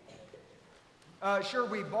 Sure,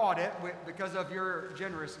 we bought it because of your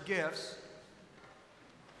generous gifts.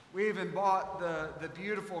 We even bought the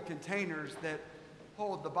beautiful containers that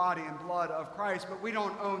hold the body and blood of Christ, but we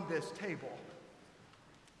don't own this table.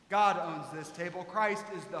 God owns this table. Christ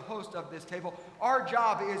is the host of this table. Our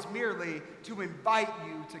job is merely to invite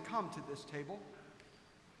you to come to this table.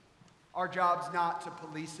 Our job's not to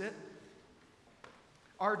police it.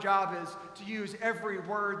 Our job is to use every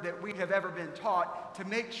word that we have ever been taught to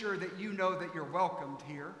make sure that you know that you're welcomed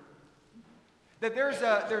here. That there's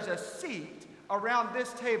a seat around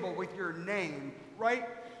this table with your name right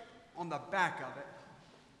on the back of it.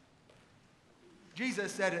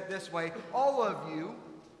 Jesus said it this way: all of you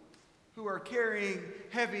who are carrying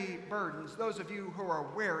heavy burdens, those of you who are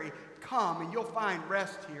weary, come and you'll find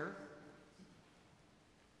rest here.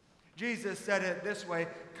 Jesus said it this way: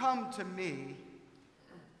 come to me,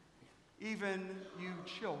 even you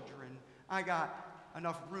children. I got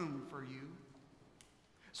enough room for you.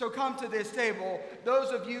 So come to this table,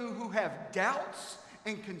 those of you who have doubts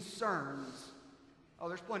and concerns. Oh,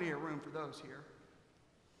 there's plenty of room for those here.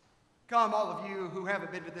 Come, all of you who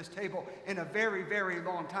haven't been to this table in a very, very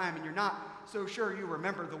long time and you're not so sure you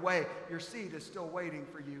remember the way. Your seat is still waiting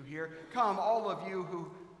for you here. Come, all of you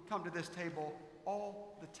who come to this table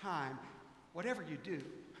all the time. Whatever you do,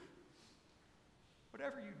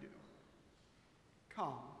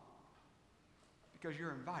 come, because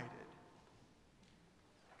you're invited.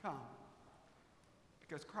 Come,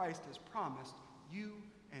 because Christ has promised you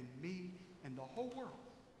and me and the whole world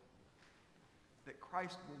that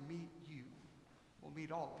Christ will meet you, will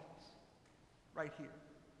meet all of us, right here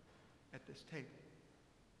at this table.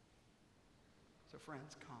 So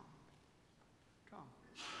friends, come. Come.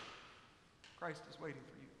 Christ is waiting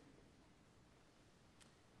for you.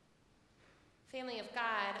 Family of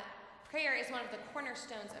God, prayer is one of the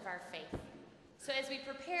cornerstones of our faith. So as we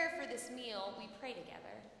prepare for this meal, we pray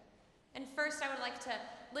together. And first, I would like to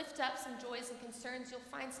lift up some joys and concerns. You'll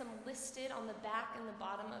find some listed on the back and the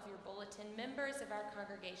bottom of your bulletin, members of our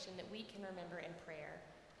congregation that we can remember in prayer.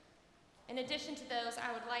 In addition to those,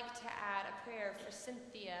 I would like to add a prayer for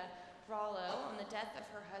Cynthia Rollo on the death of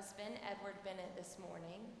her husband, Edward Bennett, this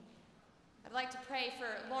morning. I'd like to pray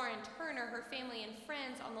for Lauren Turner, her family and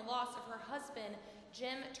friends, on the loss of her husband,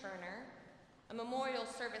 Jim Turner. A memorial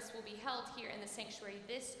service will be held here in the sanctuary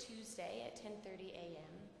this Tuesday at 10:30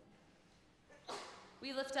 a.m.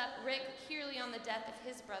 We lift up Rick Kearley on the death of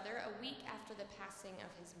his brother a week after the passing of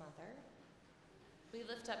his mother. We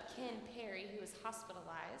lift up Ken Perry, who is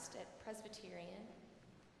hospitalized at Presbyterian.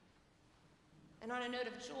 And on a note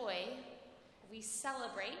of joy, we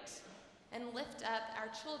celebrate and lift up our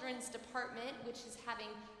children's department, which is having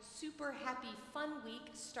Super Happy Fun Week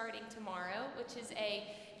starting tomorrow, which is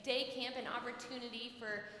a day camp, an opportunity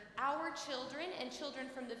for our children and children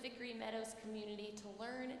from the Vickery Meadows community to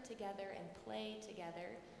learn together and play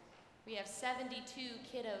together. We have 72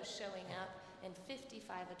 kiddos showing up and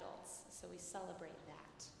 55 adults, so we celebrate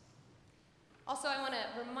that. Also, I want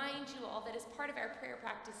to remind you all that as part of our prayer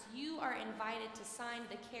practice, you are invited to sign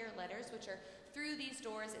the care letters, which are through these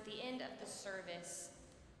doors at the end of the service.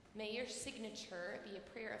 May your signature be a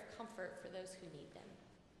prayer of comfort for those who need them.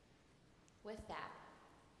 With that,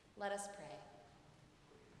 let us pray.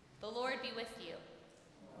 The Lord be with you.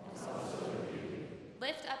 And so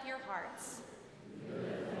lift up your hearts.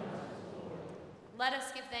 Let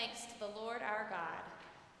us give thanks to the Lord our God.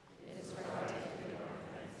 It is right to give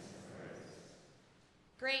thanks.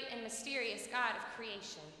 Great and mysterious God of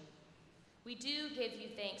creation, we do give you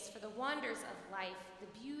thanks for the wonders of life,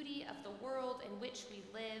 the beauty of the world in which we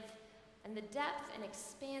live, and the depth and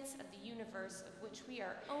expanse of the universe of which we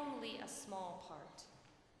are only a small part.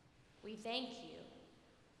 We thank you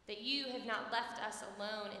that you have not left us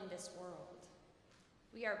alone in this world.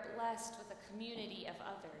 We are blessed with a community of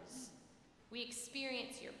others. We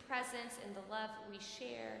experience your presence in the love we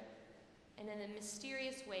share and in the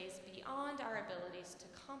mysterious ways beyond our abilities to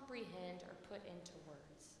comprehend or put into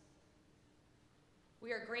words.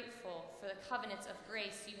 We are grateful for the covenants of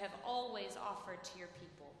grace you have always offered to your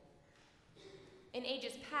people. In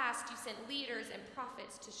ages past, you sent leaders and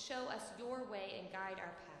prophets to show us your way and guide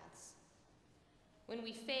our paths. When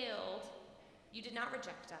we failed, you did not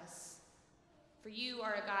reject us, for you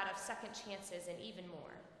are a God of second chances and even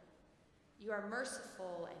more. You are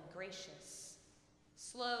merciful and gracious,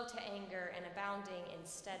 slow to anger and abounding in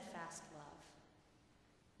steadfast love.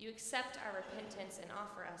 You accept our repentance and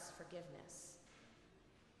offer us forgiveness.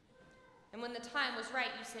 And when the time was right,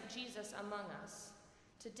 you sent Jesus among us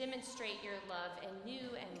to demonstrate your love in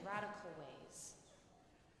new and radical ways.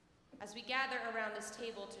 As we gather around this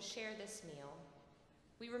table to share this meal,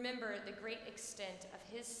 we remember the great extent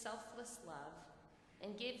of his selfless love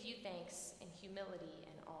and give you thanks in humility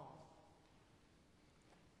and awe.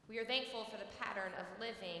 We are thankful for the pattern of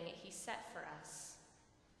living he set for us,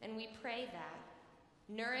 and we pray that,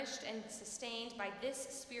 nourished and sustained by this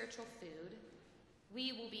spiritual food,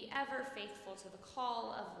 we will be ever faithful to the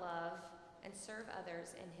call of love and serve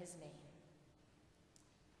others in his name.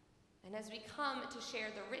 And as we come to share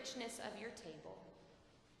the richness of your table,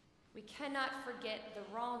 we cannot forget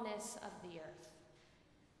the rawness of the earth.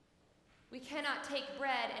 We cannot take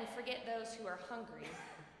bread and forget those who are hungry.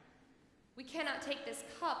 We cannot take this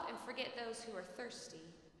cup and forget those who are thirsty.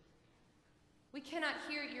 We cannot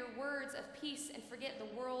hear your words of peace and forget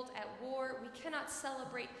the world at war. We cannot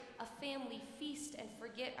celebrate a family feast and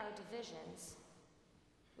forget our divisions.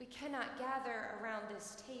 We cannot gather around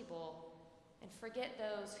this table and forget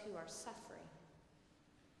those who are suffering.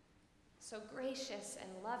 So gracious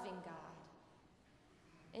and loving God,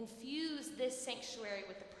 infuse this sanctuary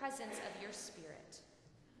with the presence of your Spirit.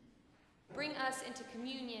 Bring us into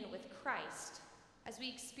communion with Christ as we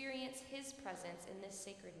experience his presence in this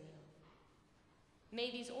sacred meal. May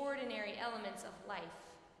these ordinary elements of life,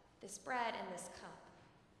 this bread and this cup,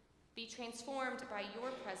 be transformed by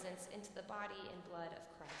your presence into the body and blood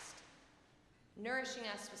of Christ, nourishing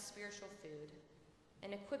us with spiritual food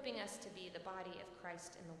and equipping us to be the body of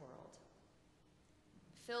Christ in the world.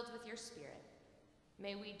 Filled with your Spirit,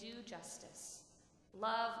 may we do justice,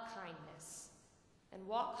 love kindness, and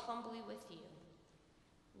walk humbly with you,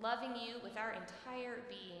 loving you with our entire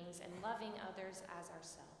beings and loving others as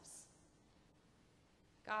ourselves.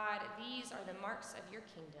 God, these are the marks of your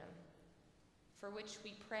kingdom, for which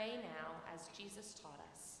we pray now as Jesus taught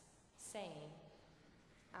us, saying,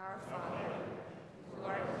 Our Father, who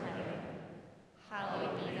art in heaven,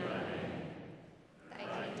 hallowed be thy name.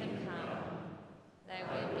 Thy kingdom come, thy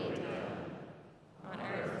will be done, on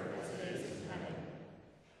earth as it is in heaven.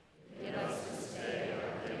 Give us this day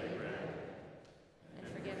our daily bread,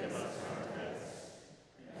 and forgive us our debts,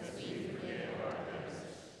 as we forgive our debtors.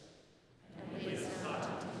 And lead us not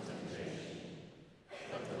into temptation,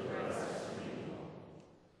 but deliver us from evil.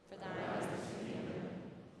 For thine is the kingdom,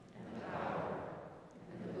 and the power,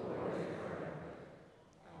 and the glory forever.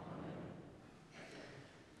 Amen.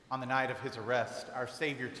 On the night of his arrest, our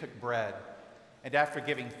Savior took bread, and after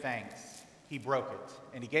giving thanks, he broke it,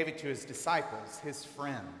 and he gave it to his disciples, his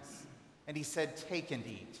friends. And he said, Take and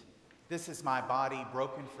eat. This is my body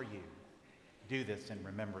broken for you. Do this in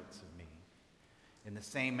remembrance of me. In the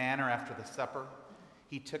same manner, after the supper,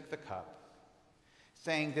 he took the cup,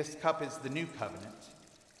 saying, This cup is the new covenant,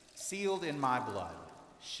 sealed in my blood,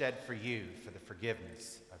 shed for you for the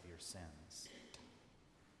forgiveness of your sins.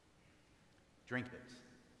 Drink it,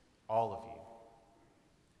 all of you.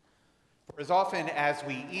 For as often as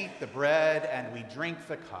we eat the bread and we drink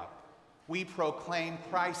the cup, we proclaim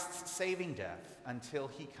Christ's saving death until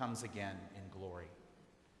he comes again in glory.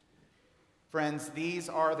 Friends, these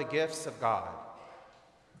are the gifts of God.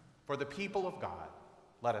 For the people of God,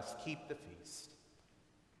 let us keep the feast.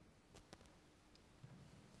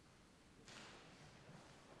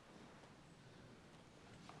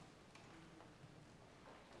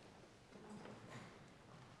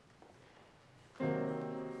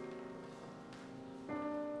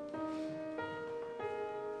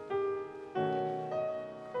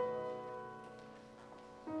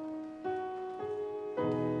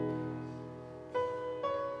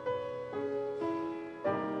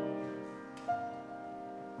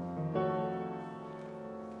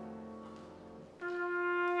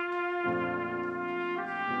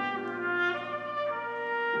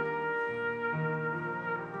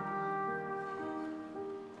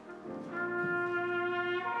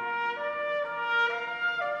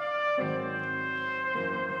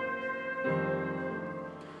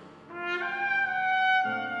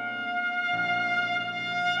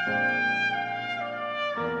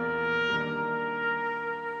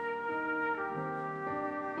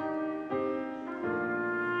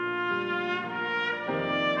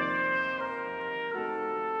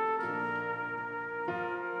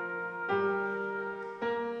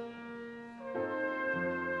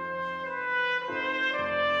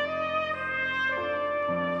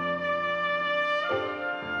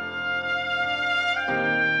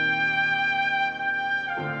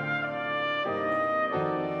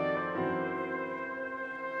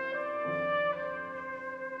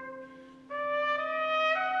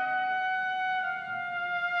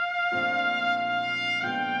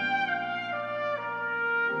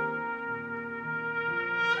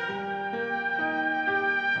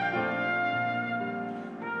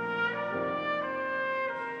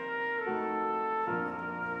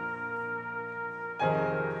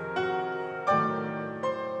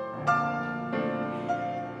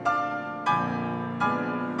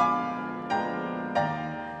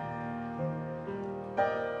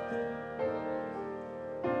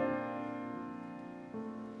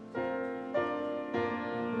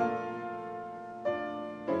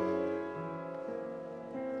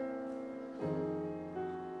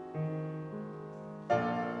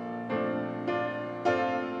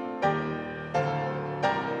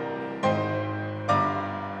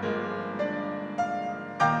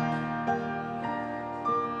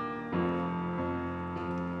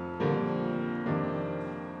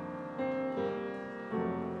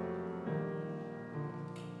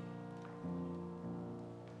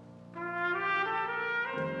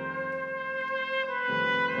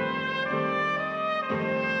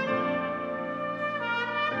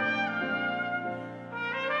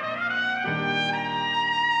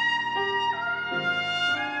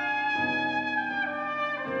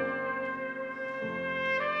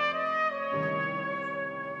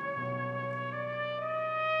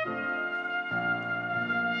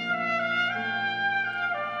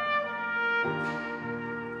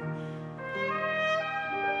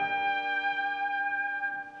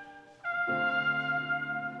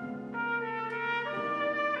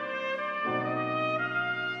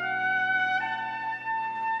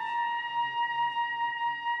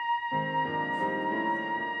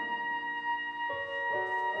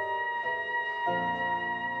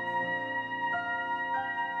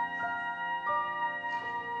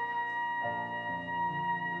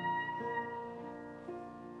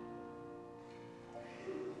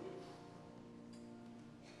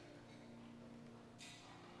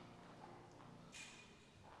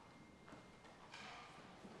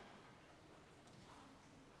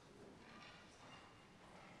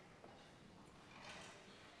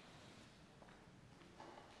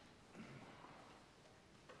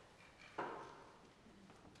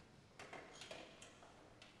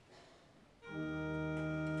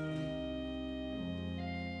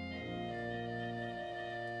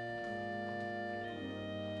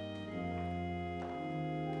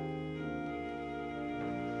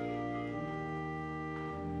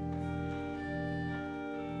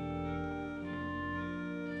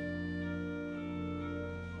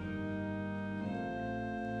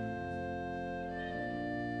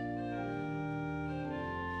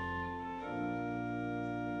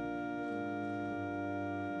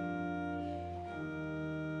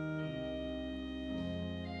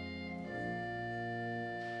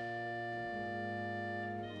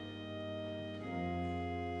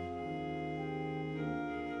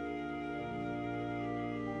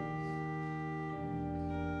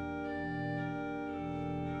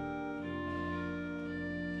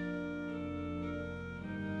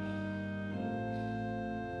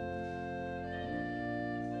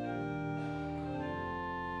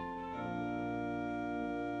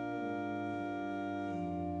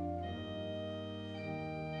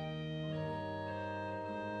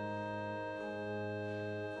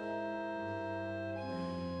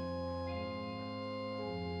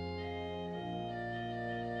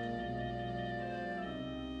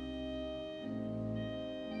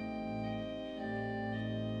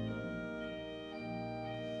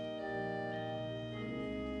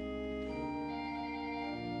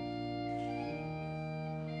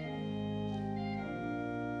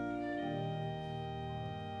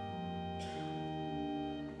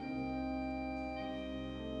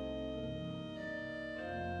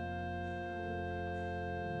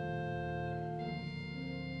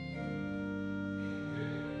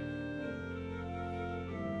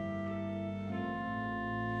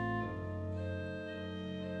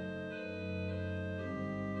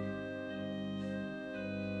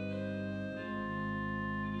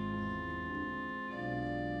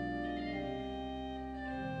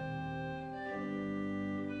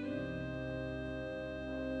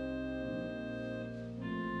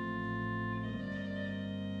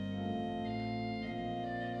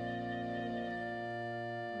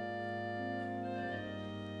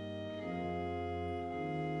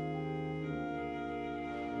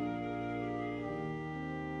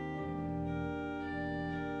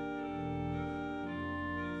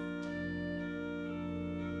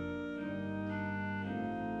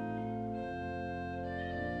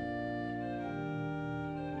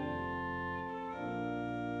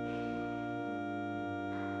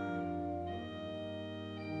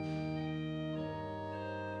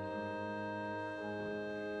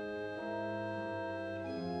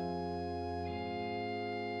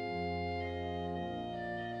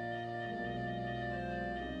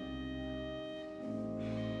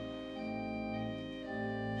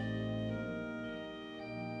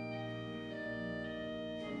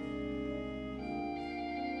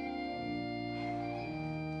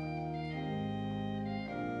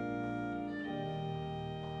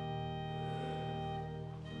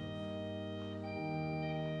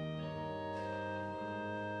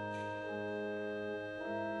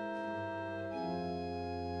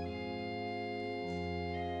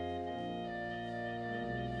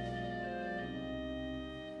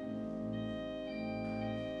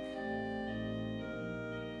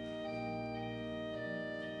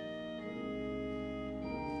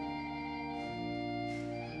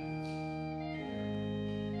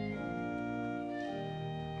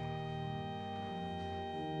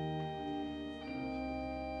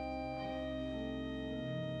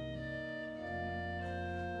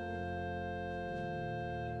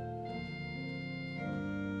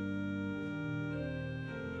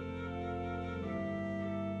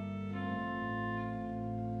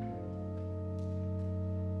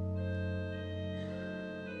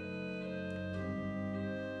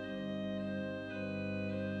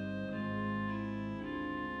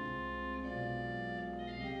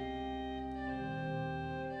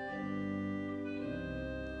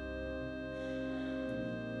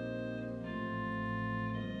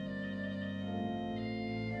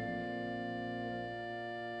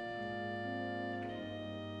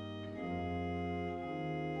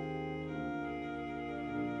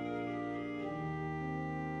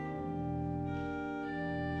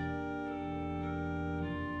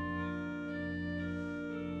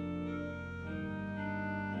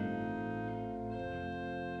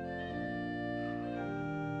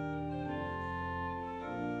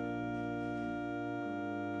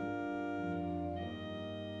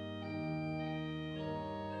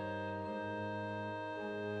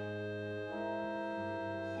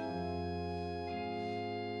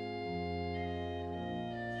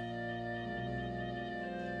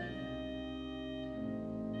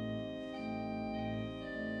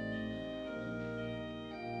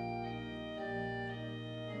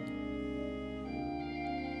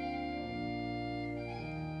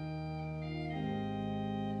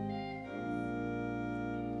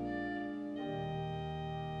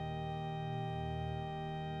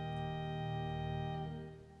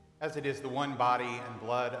 As it is the one body and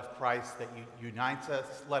blood of Christ that unites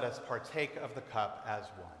us, let us partake of the cup as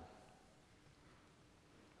one.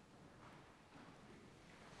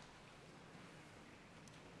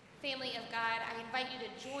 Family of God, I invite you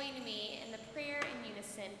to join me in the prayer in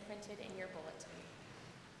unison printed in your bulletin.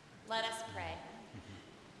 Let us pray.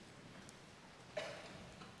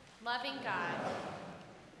 Loving God,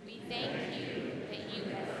 we thank you that you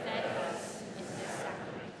have fed us in this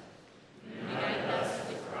sacrament, united us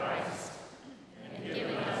with Christ, and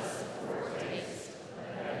given us a foretaste of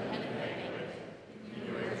the heavenly banquet,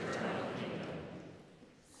 your eternal kingdom.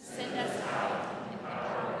 Send us out in the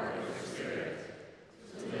power of your Spirit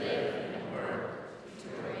to live and work to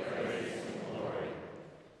your praise and glory,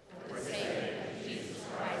 for the sake of Jesus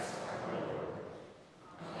Christ our Lord.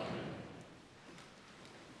 Amen.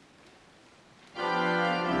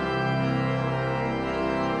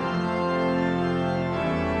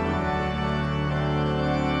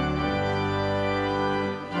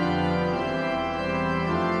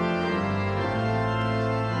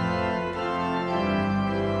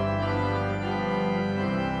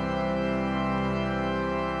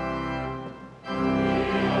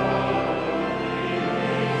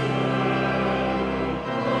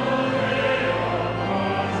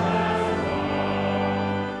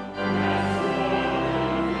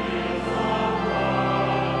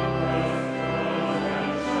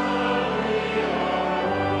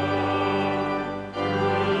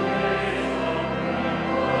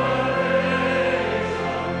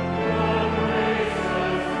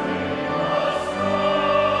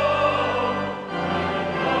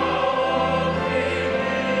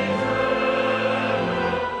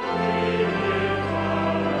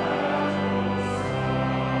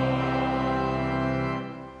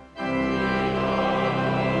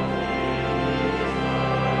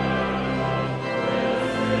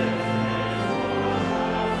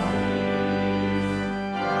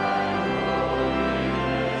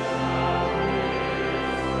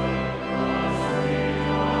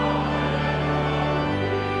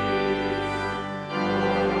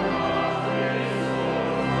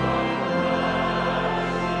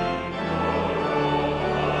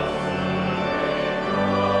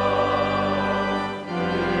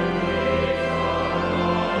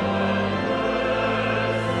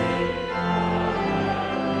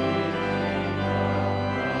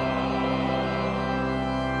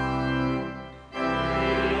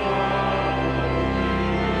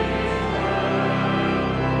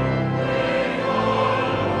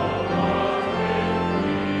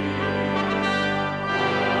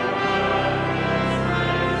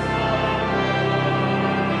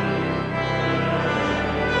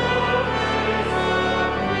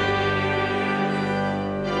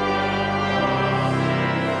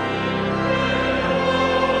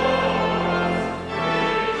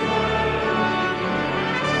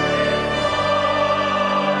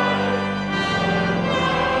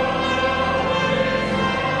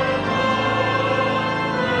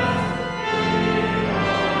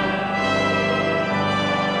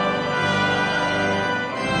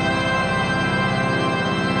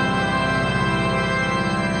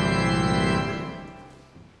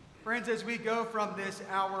 Friends, as we go from this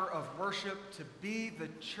hour of worship to be the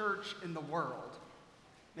church in the world,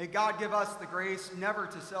 may God give us the grace never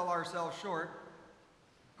to sell ourselves short,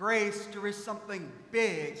 grace to risk something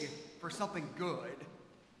big for something good,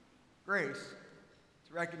 grace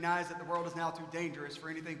to recognize that the world is now too dangerous for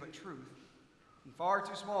anything but truth and far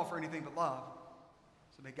too small for anything but love.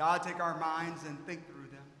 So may God take our minds and think through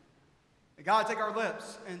them. May God take our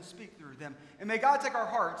lips and speak through them. And may God take our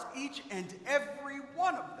hearts, each and every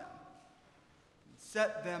one of them, and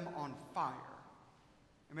set them on fire.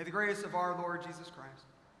 And may the grace of our Lord Jesus Christ,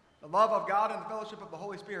 the love of God, and the fellowship of the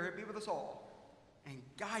Holy Spirit be with us all and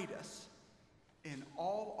guide us in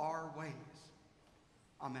all our ways.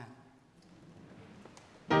 Amen.